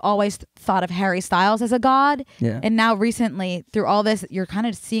I've always thought of Harry Styles as a god. Yeah. And now recently, through all this, you're kind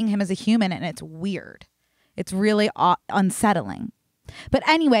of seeing him as a human, and it's weird. It's really unsettling. But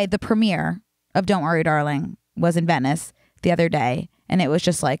anyway, the premiere of Don't Worry, Darling was in Venice the other day, and it was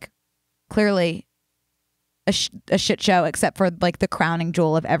just like clearly a shit show, except for like the crowning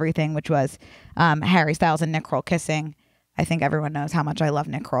jewel of everything, which was Harry Styles and Nick Kroll kissing. I think everyone knows how much I love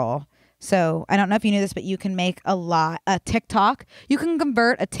Nick Kroll. So I don't know if you knew this, but you can make a TikTok. You can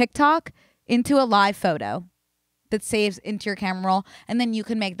convert a TikTok into a live photo that saves into your camera roll. And then you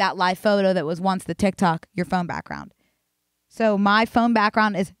can make that live photo that was once the TikTok your phone background. So my phone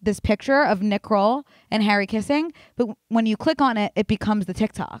background is this picture of Nick Kroll and Harry kissing. But when you click on it, it becomes the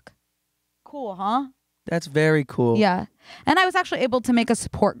TikTok. Cool, huh? That's very cool. Yeah. And I was actually able to make a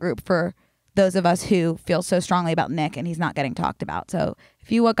support group for those of us who feel so strongly about Nick and he's not getting talked about. So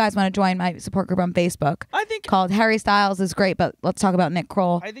if you guys want to join my support group on Facebook, I think called Harry Styles is great, but let's talk about Nick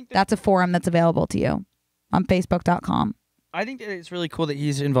Kroll. I think that's a forum that's available to you on Facebook.com. I think that it's really cool that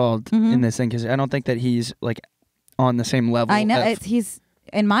he's involved in this thing, because I don't think that he's like on the same level. I know he's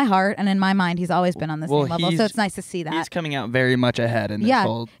in my heart and in my mind. He's always been on the same level, so it's nice to see that he's coming out very much ahead in this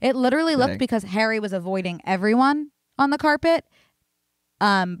whole it literally looked thing. because Harry was avoiding everyone on the carpet.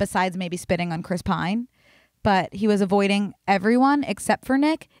 Besides maybe spitting on Chris Pine, but he was avoiding everyone except for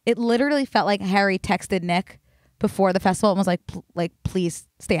Nick. It literally felt like Harry texted Nick before the festival and was like, please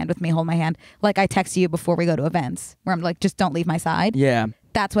stand with me, hold my hand. Like I text you before we go to events, where I'm like, just don't leave my side. Yeah.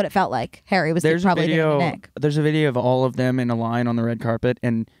 That's what it felt like. Harry was probably doing to Nick. There's a video of all of them in a line on the red carpet,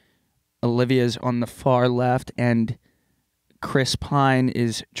 and Olivia's on the far left, and Chris Pine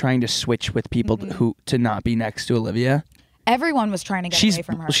is trying to switch with people to not be next to Olivia. Everyone was trying to get away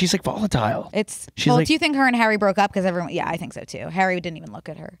from her. She's like volatile. Do you think her and Harry broke up because everyone? Yeah, I think so too. Harry didn't even look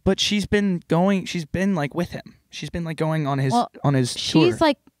at her. But she's been like with him. She's been like going on his tour. She's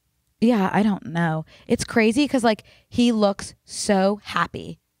like, yeah, I don't know. It's crazy because like he looks so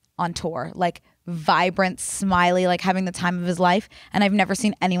happy on tour, like vibrant, smiley, like having the time of his life. And I've never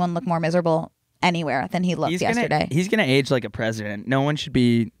seen anyone look more miserable anywhere than he looked yesterday. He's gonna age like a president. No one should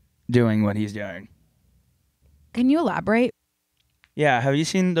be doing what he's doing. Can you elaborate? Yeah, have you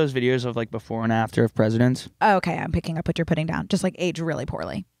seen those videos of like before and after of presidents? Oh, okay, I'm picking up what you're putting down. Just like age really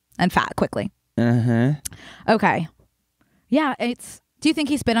poorly and fat quickly. Uh-huh. Okay. Yeah, do you think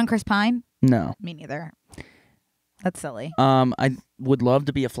he spit on Chris Pine? No. Me neither. That's silly. I would love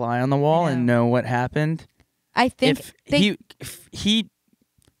to be a fly on the wall and know what happened. I think if he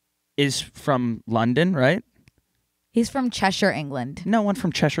is from London, right? He's from Cheshire, England. No one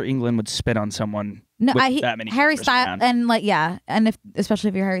from Cheshire, England would spit on someone. No, that many Harry Styles, and like and especially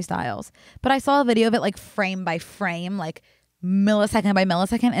if you're Harry Styles. But I saw a video of it like frame by frame, like millisecond by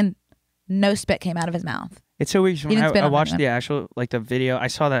millisecond, and no spit came out of his mouth. It's so weird. When I watched the actual the video, I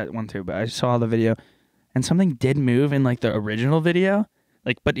saw that one too, but I saw the video, and something did move in like the original video,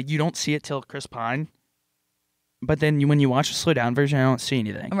 but you don't see it till Chris Pine. But then when you watch the slow down version, I don't see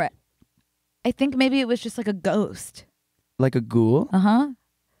anything. Right. I think maybe it was just like a ghost. Like a ghoul? Uh-huh.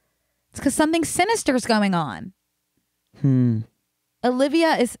 It's because something sinister is going on.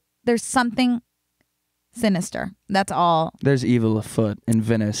 Olivia there's something sinister. That's all. There's evil afoot in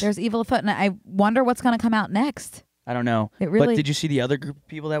Venice. There's evil afoot, and I wonder what's going to come out next. I don't know. But did you see the other group of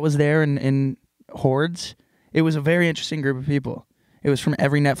people that was there in hordes? It was a very interesting group of people. It was from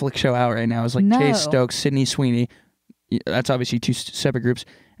every Netflix show out right now. It was like Chase Stokes, Sydney Sweeney. That's obviously two separate groups.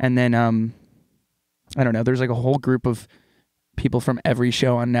 And then, I don't know. There's like a whole group of people from every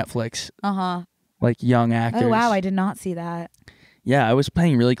show on Netflix. Uh-huh. Like young actors. Oh, wow. I did not see that. Yeah, I was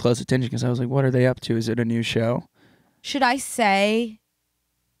paying really close attention because I was like, what are they up to? Is it a new show? Should I say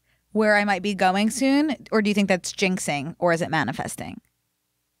where I might be going soon? Or do you think that's jinxing? Or is it manifesting?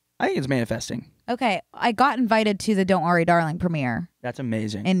 I think it's manifesting. Okay. I got invited to the Don't Worry, Darling premiere. That's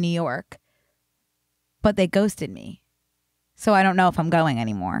amazing. In New York. But they ghosted me. So I don't know if I'm going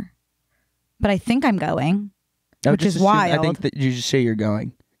anymore. But I think I'm going. Which is wild. I think that you just say you're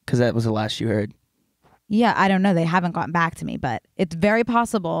going. Because that was the last you heard. Yeah, I don't know. They haven't gotten back to me, but it's very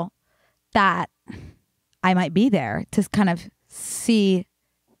possible that I might be there to kind of see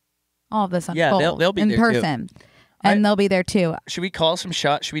all of this unfold they'll be in there person. Too. and they'll be there too. Should we call some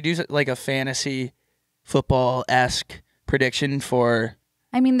shots? Should we do like a fantasy football-esque prediction for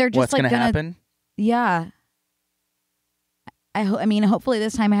I mean, they're just what's like going to happen? Yeah. I mean, hopefully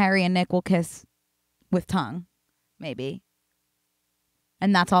this time Harry and Nick will kiss with tongue, maybe.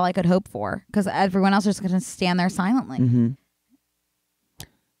 And that's all I could hope for, because everyone else is just going to stand there silently. Mm-hmm.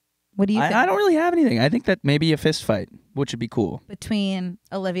 What do you think? I don't really have anything. I think that maybe a fist fight, which would be cool. Between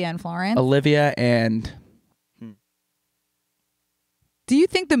Olivia and Florence? Olivia and... Do you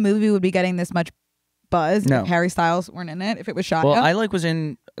think the movie would be getting this much buzz if Harry Styles weren't in it, if it was shot? Well,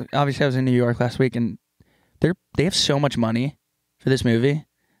 obviously I was in New York last week, and they have so much money for this movie.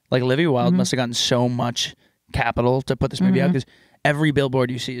 Like, Olivia Wilde must have gotten so much capital to put this movie out, because every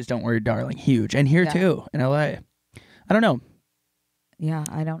billboard you see is "Don't Worry, Darling," huge, and here too in LA. I don't know. Yeah,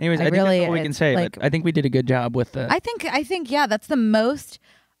 I don't. Anyways, I think that's all we can say. Like, but I think we did a good job with the. I think yeah, that's the most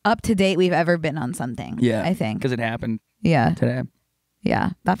up to date we've ever been on something. Yeah, I think because it happened. Yeah, today.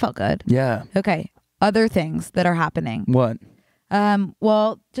 Yeah, that felt good. Yeah. Okay, other things that are happening. What?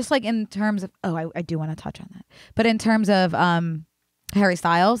 Well, just like in terms of I do want to touch on that, but in terms of Harry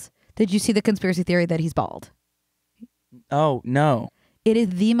Styles, did you see the conspiracy theory that he's bald? Oh no! It is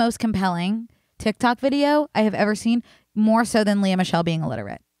the most compelling TikTok video I have ever seen, more so than Leah Michelle being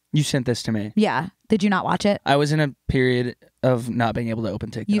illiterate. You sent this to me. Yeah. Did you not watch it? I was in a period of not being able to open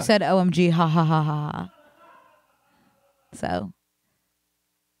TikTok. You said OMG, ha ha ha ha. So.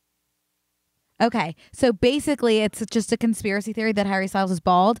 Okay. So basically it's just a conspiracy theory that Harry Styles is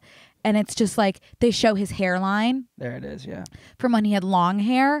bald, and it's just like they show his hairline. There it is, yeah. From when he had long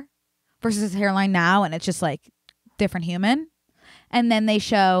hair versus his hairline now, and it's just like different human. And then they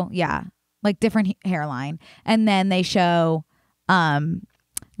show, like different hairline. And then they show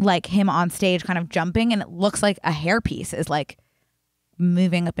like him on stage kind of jumping, and it looks like a hairpiece is like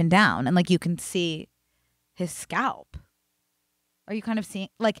moving up and down, and like you can see his scalp. Are you kind of seeing,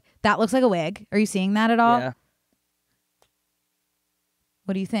 like, that looks like a wig? Are you seeing that at all? Yeah.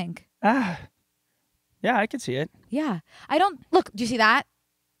 What do you think? Yeah, I can see it. Yeah. I don't, look, do you see that?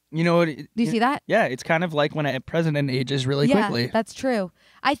 You know what? Do you see that? Yeah, it's kind of like when a president ages really quickly. Yeah, that's true.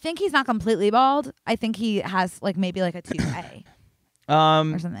 I think he's not completely bald. I think he has like maybe like a toupee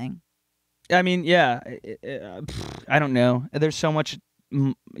or something. I mean, yeah. I don't know. There's so much.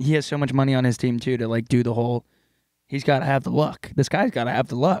 He has so much money on his team too to like do the whole. He's got to have the look. This guy's got to have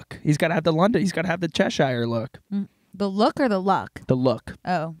the look. He's got to have the London. He's got to have the Cheshire look. The look or the luck? The look.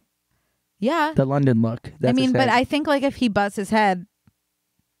 Oh, yeah. The London look. That's I mean, but I think like if he busts his head,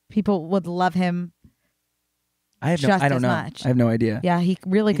 people would love him. I don't know. Much. I have no idea. Yeah, he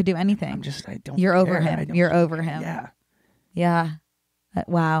really could do anything. I don't. You're care. over him. You're over him. Yeah. Yeah.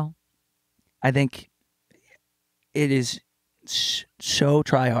 Wow. I think it is so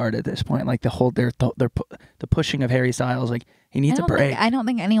try hard at this point. Like the whole the pushing of Harry Styles. Like he needs a break. I don't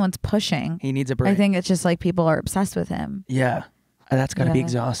think anyone's pushing. He needs a break. I think it's just like people are obsessed with him. Yeah. That's got to be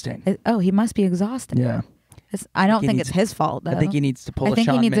exhausting. He must be exhausted. Yeah. I don't think it's his fault, though. I think he needs to pull a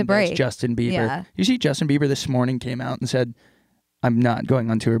Shawn Mendes, break. Justin Bieber. Yeah. You see Justin Bieber this morning came out and said, I'm not going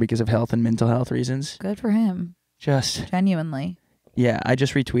on tour because of health and mental health reasons. Good for him. Just. Genuinely. Yeah, I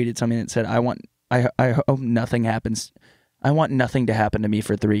just retweeted something that said, I hope nothing happens. I want nothing to happen to me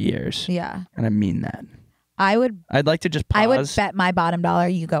for 3 years. Yeah. And I mean that. I'd like to just pause. I would bet my bottom dollar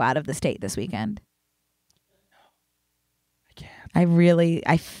you go out of the state this weekend. I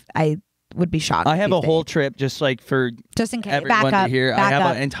can't. I would be shocked. I have a whole trip just in case everyone to hear. I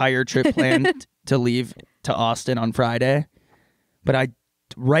have an entire trip planned to leave to Austin on Friday, but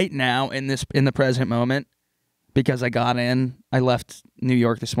right now in the present moment, because I left New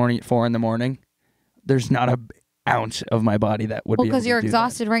York this morning at 4 a.m. There's not an ounce of my body that would be able to do that. Because you're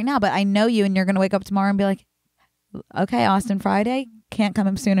exhausted right now, but I know you, and you're going to wake up tomorrow and be like, okay, Austin, Friday can't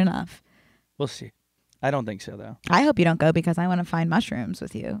come soon enough. We'll see. I don't think so though. I hope you don't go, because I want to find mushrooms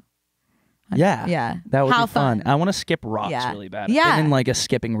with you. Yeah. Yeah. That would be fun. I want to skip rocks really bad. Yeah. I'm in like a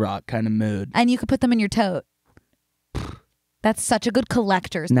skipping rock kind of mood. And you could put them in your tote. That's such a good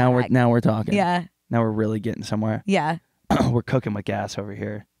collector's bag. We're talking. Yeah. Now we're really getting somewhere. Yeah. We're cooking with gas over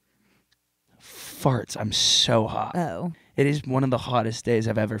here. Farts. I'm so hot. Oh. It is one of the hottest days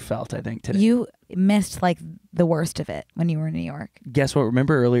I've ever felt, I think, today. You missed like the worst of it when you were in New York. Guess what?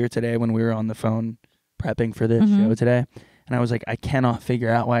 Remember earlier today when we were on the phone prepping for this show today? And I was like, I cannot figure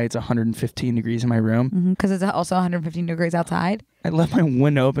out why it's 115 degrees in my room. Because it's also 115 degrees outside. I left my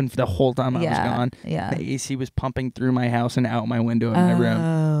window open for the whole time I was gone. Yeah. The AC was pumping through my house and out my window in my room.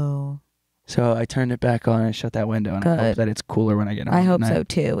 Oh. So I turned it back on and shut that window. And I hope that it's cooler when I get home. I hope so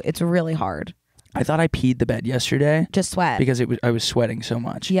too. It's really hard. I thought I peed the bed yesterday. Just sweat. Because I was sweating so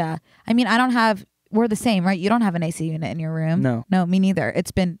much. Yeah. I mean, I don't have we're the same, right? You don't have an AC unit in your room. No. No, me neither.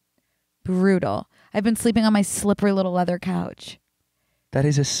 It's been brutal. I've been sleeping on my slippery little leather couch. That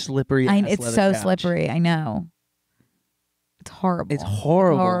is a slippery ass It's leather so couch. slippery. I know. It's horrible. It's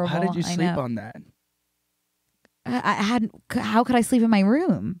horrible. horrible. How did you I sleep know. on that? I hadn't. How could I sleep in my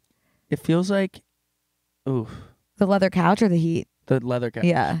room? It feels like, oof, The leather couch or the heat? the leather couch.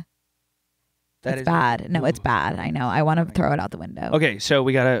 Yeah. That It's is bad. No, it's oof. bad. I know. I want to throw it out the window. Okay, so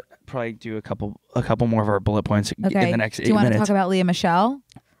we gotta probably do a couple more of our bullet points in the next 8 Do you want to minutes. talk about Leah Michelle?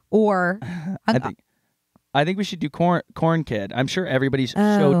 Or I think we should do Corn Kid. I'm sure everybody's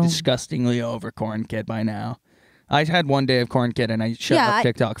so Oh. disgustingly over Corn Kid by now. I had one day of Corn Kid and I shut Yeah, up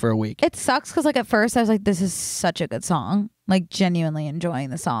TikTok for a week. it sucks because like at first I was like, this is such a good song. Like genuinely enjoying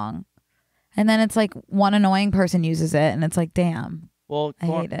the song. And then it's like one annoying person uses it and it's like, damn. Well, I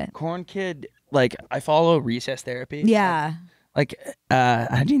hate it. Corn Kid, like I follow Recess Therapy. Yeah. Like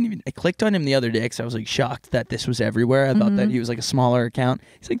I clicked on him the other day because I was like shocked that this was everywhere. I thought that he was like a smaller account.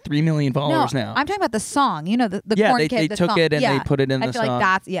 He's like 3 million followers now. I'm talking about the song. You know, the yeah, Corn Kid. they the took song. it and Yeah. they put it in I the feel song. like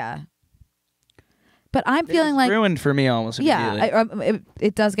that's, yeah. But I'm feeling like, ruined for me almost immediately.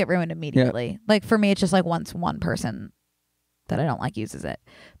 it does get ruined immediately. Like for me, it's just like once one person that I don't like uses it.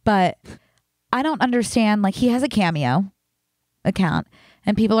 But I don't understand. Like he has a Cameo account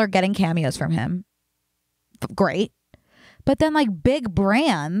and people are getting cameos from him. Great. But then like big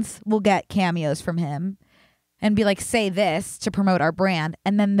brands will get cameos from him and be like, say this to promote our brand.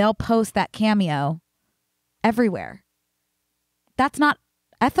 And then they'll post that cameo everywhere. That's not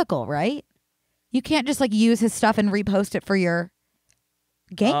ethical, right? You can't just like use his stuff and repost it for your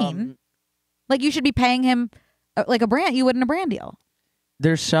gain. Like you should be paying him like a brand. You would in a brand deal.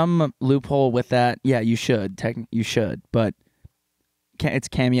 There's some loophole with that. Yeah, you should. You should, but it's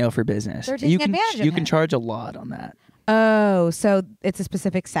Cameo for business. They're taking advantage of You can him. charge a lot on that. Oh, so it's a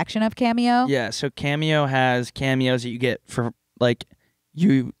specific section of Cameo? Yeah, so Cameo has cameos that you get for like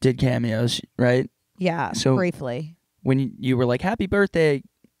you did cameos, right? Yeah, So- briefly. When you were like, "Happy birthday,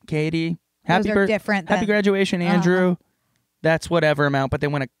 Katie." Those are different Happy than- graduation, Andrew. That's whatever amount. But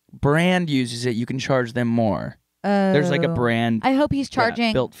then when a brand uses it, you can charge them more. There's like a brand I hope he's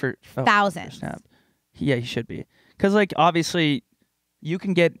charging built for thousands. Snap. Yeah, he should be. Because like obviously, you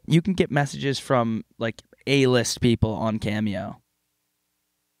can get messages from like A-list people on Cameo,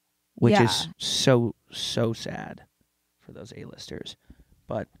 which Yeah. is so sad for those A-listers.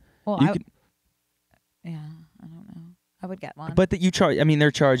 But Well, you I can, don't know. I would get one. but that you charge. I mean,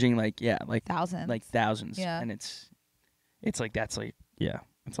 they're charging like thousands. like thousands. Yeah. And it's like that's like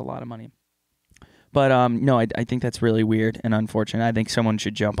it's a lot of money. But no, I think that's really weird and unfortunate. I think someone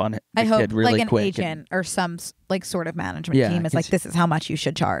should jump on it. I hope kid really like an quick agent or some like sort of management Yeah, team is like, this is how much you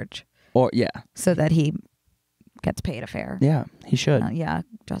should charge, or so that he gets paid a fair. yeah, he should. Yeah,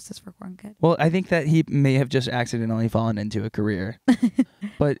 justice for Corn Kid. Well, I think that he may have just accidentally fallen into a career.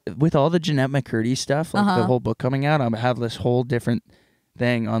 But with all the Jeanette McCurdy stuff, like the whole book coming out, I have this whole different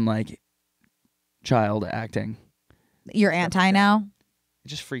thing on like child acting. You're anti now? It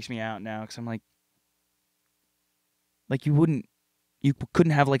just freaks me out now because I'm like you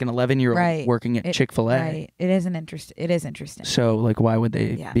couldn't have like an 11-year-old Right. working at Chick-fil-A. Right. It is interesting. So like, why would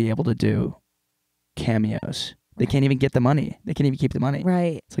they be able to do cameos? They can't even get the money. They can't even keep the money.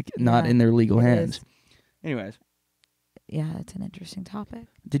 Right. It's like not in their legal It hands. is. Anyways, Yeah, it's an interesting topic.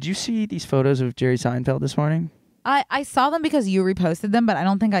 did you see these photos of Jerry Seinfeld this morning? I saw them because you reposted them, but I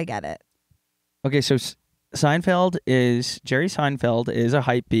don't think I get it. Okay, so Jerry Seinfeld is a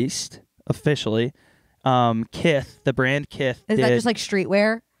hype beast officially. Kith, the brand Kith, Is that just like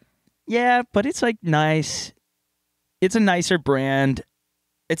streetwear? yeah, but it's like nice. It's a nicer brand.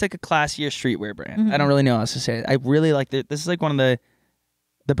 It's like a classier streetwear brand. I don't really know how else to say it. I really like it. This is like one of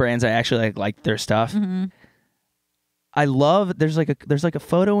the brands I actually like their stuff. I love. There's like a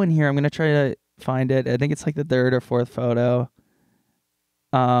photo in here. I'm gonna try to find it. I think it's like the third or fourth photo.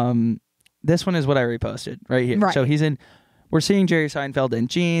 This one is what I reposted right here. Right. So we're seeing Jerry Seinfeld in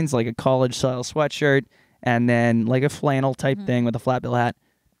jeans, like a college style sweatshirt, and then like a flannel type thing with a flat bill hat.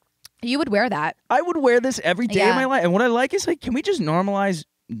 You would wear that. I would wear this every day of my life. And what I like is like, can we just normalize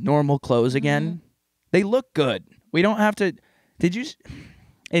normal clothes again? They look good. We don't have to.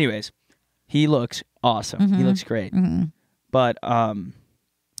 Anyways, he looks awesome. He looks great. But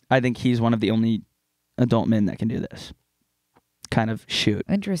I think he's one of the only adult men that can do this kind of shoot.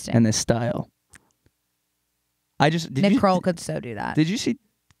 Interesting. And this style. Nick Kroll could so do that. Did you see?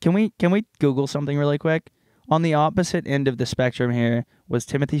 Can we Google something really quick? On the opposite end of the spectrum here was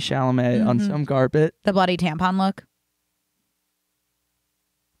Timothée Chalamet on some carpet. The bloody tampon look?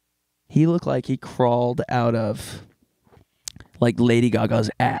 He looked like he crawled out of like Lady Gaga's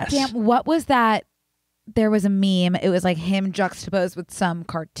ass. Damn, what was that there was a meme. It was like him juxtaposed with some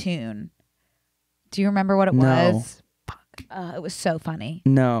cartoon. Do you remember what it was? It was so funny.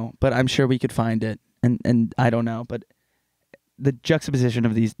 No, but I'm sure we could find it. And I don't know, but the juxtaposition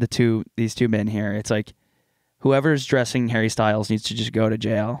of these two men here, it's like whoever's dressing Harry Styles needs to just go to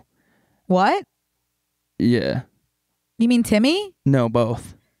jail. What? Yeah. You mean Timmy? No,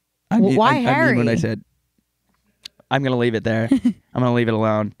 both. Why Harry? I mean when I said, I'm going to leave it there. I'm going to leave it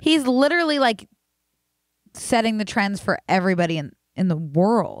alone. He's literally like setting the trends for everybody in the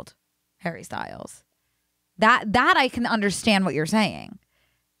world, Harry Styles. That I can understand what you're saying.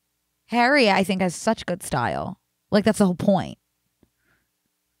 Harry, I think, has such good style. Like, that's the whole point.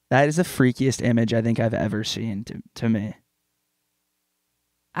 That is the freakiest image I think I've ever seen to me.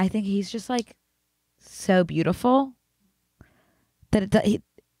 I think he's just like so beautiful that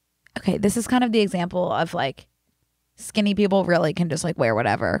okay, this is kind of the example of like skinny people really can just like wear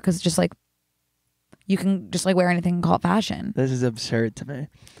whatever, because just like you can just like wear anything and call it fashion. This is absurd to me.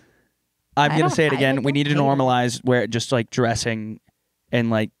 I'm going to say it again. We need to normalize just like dressing in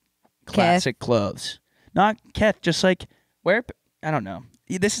like classic clothes. Not Keth, just like wear, I don't know.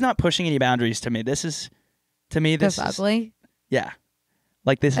 This is not pushing any boundaries to me. This is, to me, this is ugly. Yeah.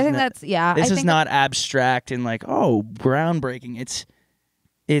 Like this I think that's, yeah. This is not abstract and like, oh, groundbreaking.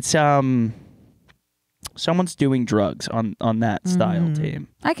 It's someone's doing drugs on that style team.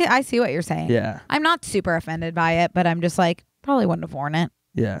 I see what you're saying. Yeah. I'm not super offended by it, but I'm just like, probably wouldn't have worn it.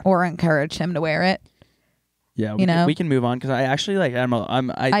 Yeah. Or encouraged him to wear it. Yeah, we can move on because I actually like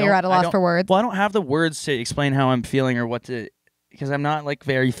you're at a loss for words. Well, I don't have the words to explain how I'm feeling or what to, because I'm not like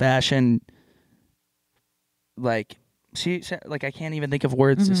very fashion. Like, like I can't even think of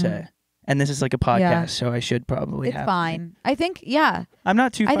words to say, and this is like a podcast, so I should probably. It's fine. I think I'm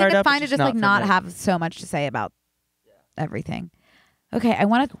not too. I think it's fine to just like not have so much to say about everything. Okay, I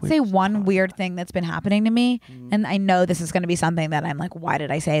want to say one weird thing that's been happening to me, and I know this is going to be something that I'm like, why did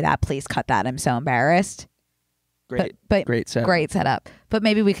I say that? Please cut that. I'm so embarrassed. Great setup. But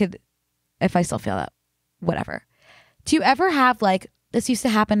maybe we could, if I still feel that, whatever. Do you ever have like, this used to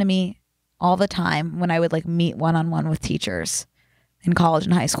happen to me all the time when I would like meet one-on-one with teachers in college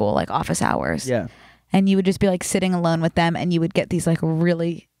and high school, like office hours. Yeah. And you would just be like sitting alone with them and you would get these like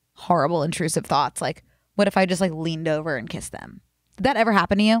really horrible, intrusive thoughts. Like, what if I just like leaned over and kissed them? Did that ever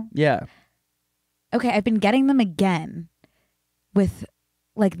happen to you? Yeah. Okay, I've been getting them again with,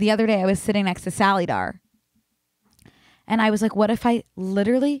 like, the other day I was sitting next to Sally Dar. And I was like, what if I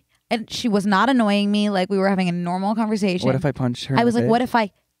literally, and she was not annoying me, like we were having a normal conversation. What if I punched her? I was like, what if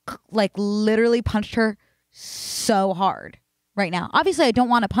I like literally punched her so hard right now? Obviously I don't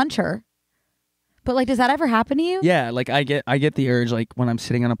want to punch her. But like, does that ever happen to you? Yeah, like I get the urge, like when I'm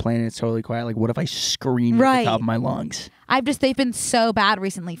sitting on a plane and it's totally quiet, like what if I scream at the top of my lungs? They've been so bad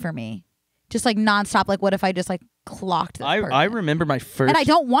recently for me. Just like nonstop, like what if I just like clocked this person? I remember my first, and I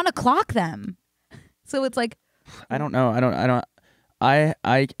don't want to clock them. So it's like, I don't know. I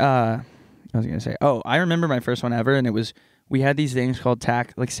was gonna say, I remember my first one ever, and it was, we had these things called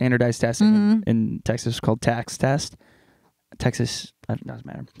like standardized testing in Texas called tax test. Texas, that doesn't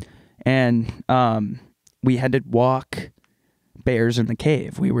matter. And we had to walk bears in the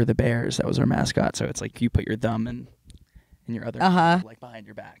cave. We were the bears. That was our mascot. So it's like you put your thumb in your other like behind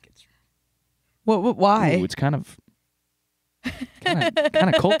your back. It's why? Ooh, it's kind of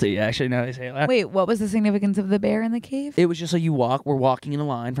culty, actually. Now they say it loud. Wait, what was the significance of the bear in the cave? It was just like we're walking in a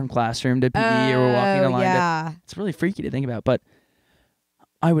line from classroom to PE, or we're walking in a line. Yeah. It's really freaky to think about, but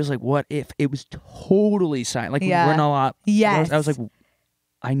I was like, what if it was totally silent? Like we weren't a lot. Yes. I was like,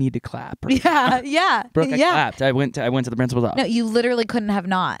 I need to clap. Yeah. Brooke, I clapped. I went to the principal's office. No, you literally couldn't have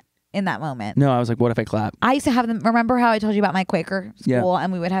not in that moment. No, I was like, what if I clap? I used to have them. Remember how I told you about my Quaker school,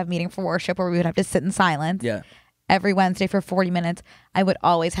 and we would have meeting for worship where we would have to sit in silence. Yeah. Every Wednesday for 40 minutes. I would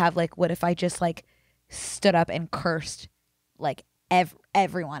always have like, what if I just like stood up and cursed like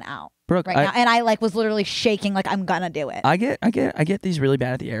everyone out, Brooke, right now? And I like was literally shaking like I'm gonna do it. I get these really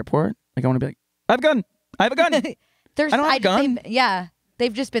bad at the airport. Like I want to be like, I have a gun. I have a gun. I don't have a gun.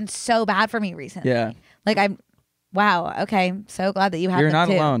 They've just been so bad for me recently. Yeah. Like wow. Okay. So glad that you have You're them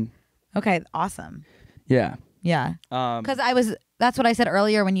not too. alone. Okay. Awesome. Yeah. Yeah. Because that's what I said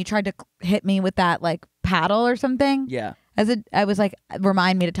earlier when you tried to hit me with that like paddle or something. Yeah. I was like,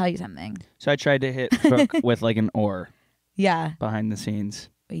 remind me to tell you something. So I tried to hit Brooke with like an oar. Yeah. Behind the scenes.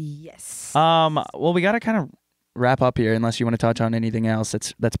 Yes. Well, we got to kind of wrap up here unless you want to touch on anything else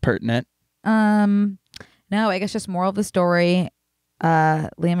that's pertinent. No, I guess just moral of the story.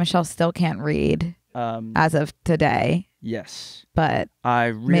 Leah Michelle still can't read as of today. Yes. But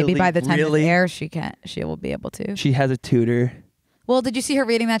maybe by the time it airs, she will be able to. She has a tutor. Well, did you see her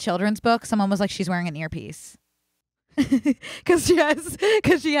reading that children's book? Someone was like, she's wearing an earpiece. Because she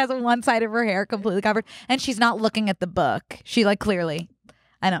has one side of her hair completely covered, and she's not looking at the book. She like clearly,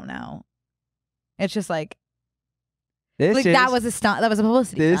 I don't know. It's just like that was a stunt. That was a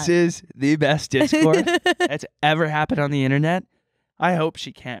publicity. This stunt. is the best discourse that's ever happened on the internet. I hope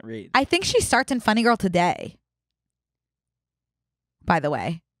she can't read. I think she starts in Funny Girl today. By the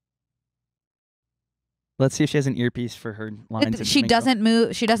way, let's see if she has an earpiece for her lines. She doesn't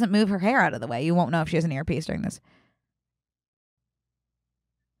move. She doesn't move her hair out of the way. You won't know if she has an earpiece during this.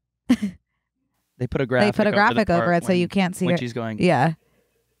 They put a graphic over it so you can't see when her. She's going. Yeah.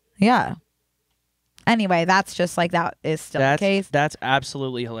 Yeah. Anyway, that's just like that is still the case. That's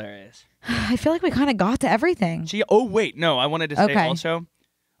absolutely hilarious. I feel like we kind of got to everything. Oh wait, no, I wanted to say also.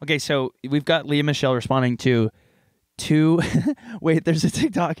 Okay, so we've got Leah Michelle responding to wait, there's a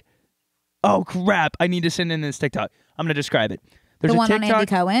TikTok. Oh crap, I need to send in this TikTok. I'm gonna describe it. There's the one TikTok, on Andy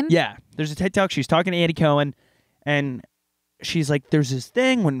Cohen? Yeah. There's a TikTok. She's talking to Andy Cohen, and she's like, there's this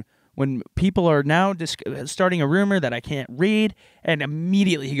thing when people are now starting a rumor that I can't read, and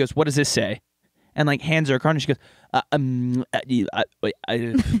immediately he goes, what does this say? And like hands her a card, and she goes, and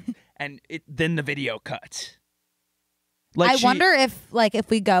then the video cuts. Like I wonder if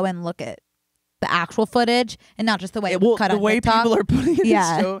we go and look at the actual footage and not just the way it cut the on way TikTok. people are putting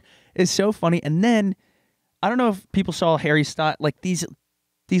it is so funny. And then I don't know if people saw Harry Styles, like these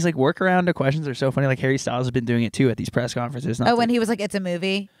like workaround to questions are so funny. Like Harry Styles has been doing it too at these press conferences. When he was like, it's a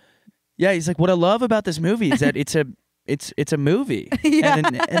movie. Yeah, he's like, what I love about this movie is that it's a movie. Yeah.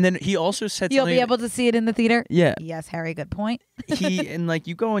 And then he also said you'll be able to see it in the theater. Yeah. Yes, Harry, good point. And like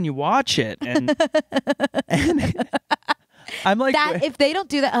you go and you watch it and I'm like that if they don't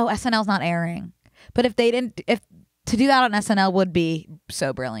do that, SNL's not airing. But if to do that on SNL would be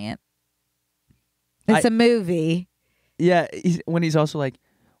so brilliant. It's a movie. Yeah, when he's also like,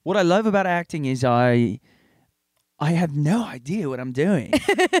 what I love about acting is I have no idea what I'm doing.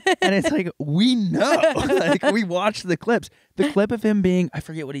 And it's like, we know. Like, we watched the clips. The clip of him being, I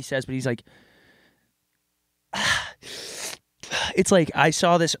forget what he says, but he's like, it's like, I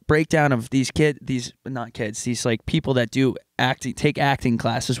saw this breakdown of these like people that do acting, take acting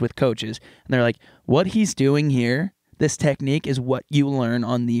classes with coaches. And they're like, what he's doing here, this technique is what you learn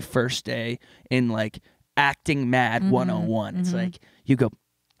on the first day in like Acting Mad 101. It's like, you go,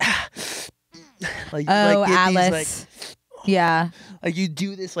 like Alice. Yeah. Like you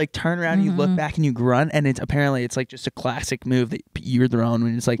do this like turn around, you look back and you grunt, and it's like just a classic move that you're throwing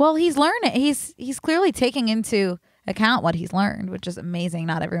when it's like, well, he's learning. He's clearly taking into account what he's learned, which is amazing.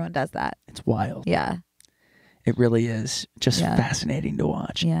 Not everyone does that. It's wild. Yeah. It really is just fascinating to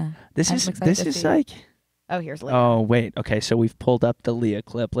watch. Yeah. This is like, oh, here's Leah. Oh, wait. Okay, so we've pulled up the Leah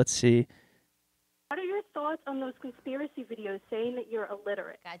clip. Let's see. What are your thoughts on those conspiracy videos saying that you're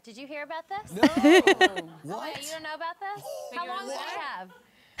illiterate? God, did you hear about this? No. What? You don't know about this? How long do I have?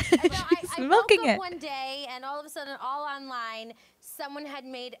 She's I milking woke up it. one day, and all of a sudden, all online, someone had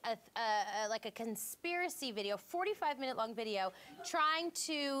made a conspiracy video, 45-minute long video, trying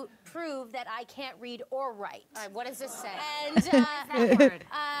to prove that I can't read or write. All right, what does this say? And that word.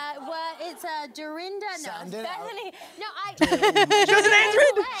 Well, it's Dorinda. Sound No, it out. Bethany. No, I. She doesn't answer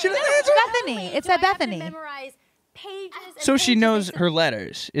it. She doesn't answer it. Bethany. It said Bethany. Memorize pages. And So she pages knows and- her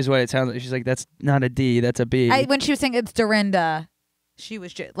letters, is what it sounds like. She's like, that's not a D, that's a B. When she was saying it's Dorinda, she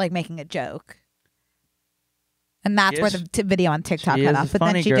was like making a joke. And that's where the video on TikTok she cut is off. a But then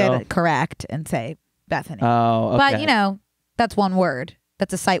funny she girl. did correct and say Bethany. Oh, okay. But, you know, that's one word.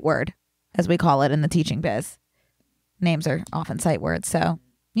 That's a sight word, as we call it in the teaching biz. Names are often sight words. So,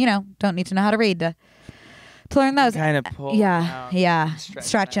 you know, don't need to know how to read to learn those. Kind of pull Yeah.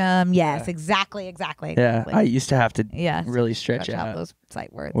 Stretch them. Yes, Yeah. exactly. Yeah, I used to have to Yes. really stretch out out those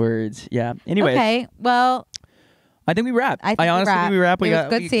sight words. words. Yeah. Anyway, Okay, well, I think we wrapped. I think honestly think we wrapped. It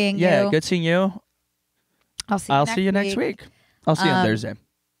was good seeing you. Yeah, good seeing you. I'll see you next week. I'll see you on Thursday.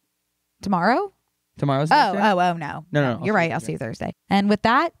 Tomorrow? Tomorrow's Thursday? No. No, You're right. I'll see you Thursday. And with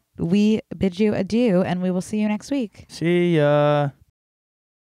that, we bid you adieu, and we will see you next week. See ya.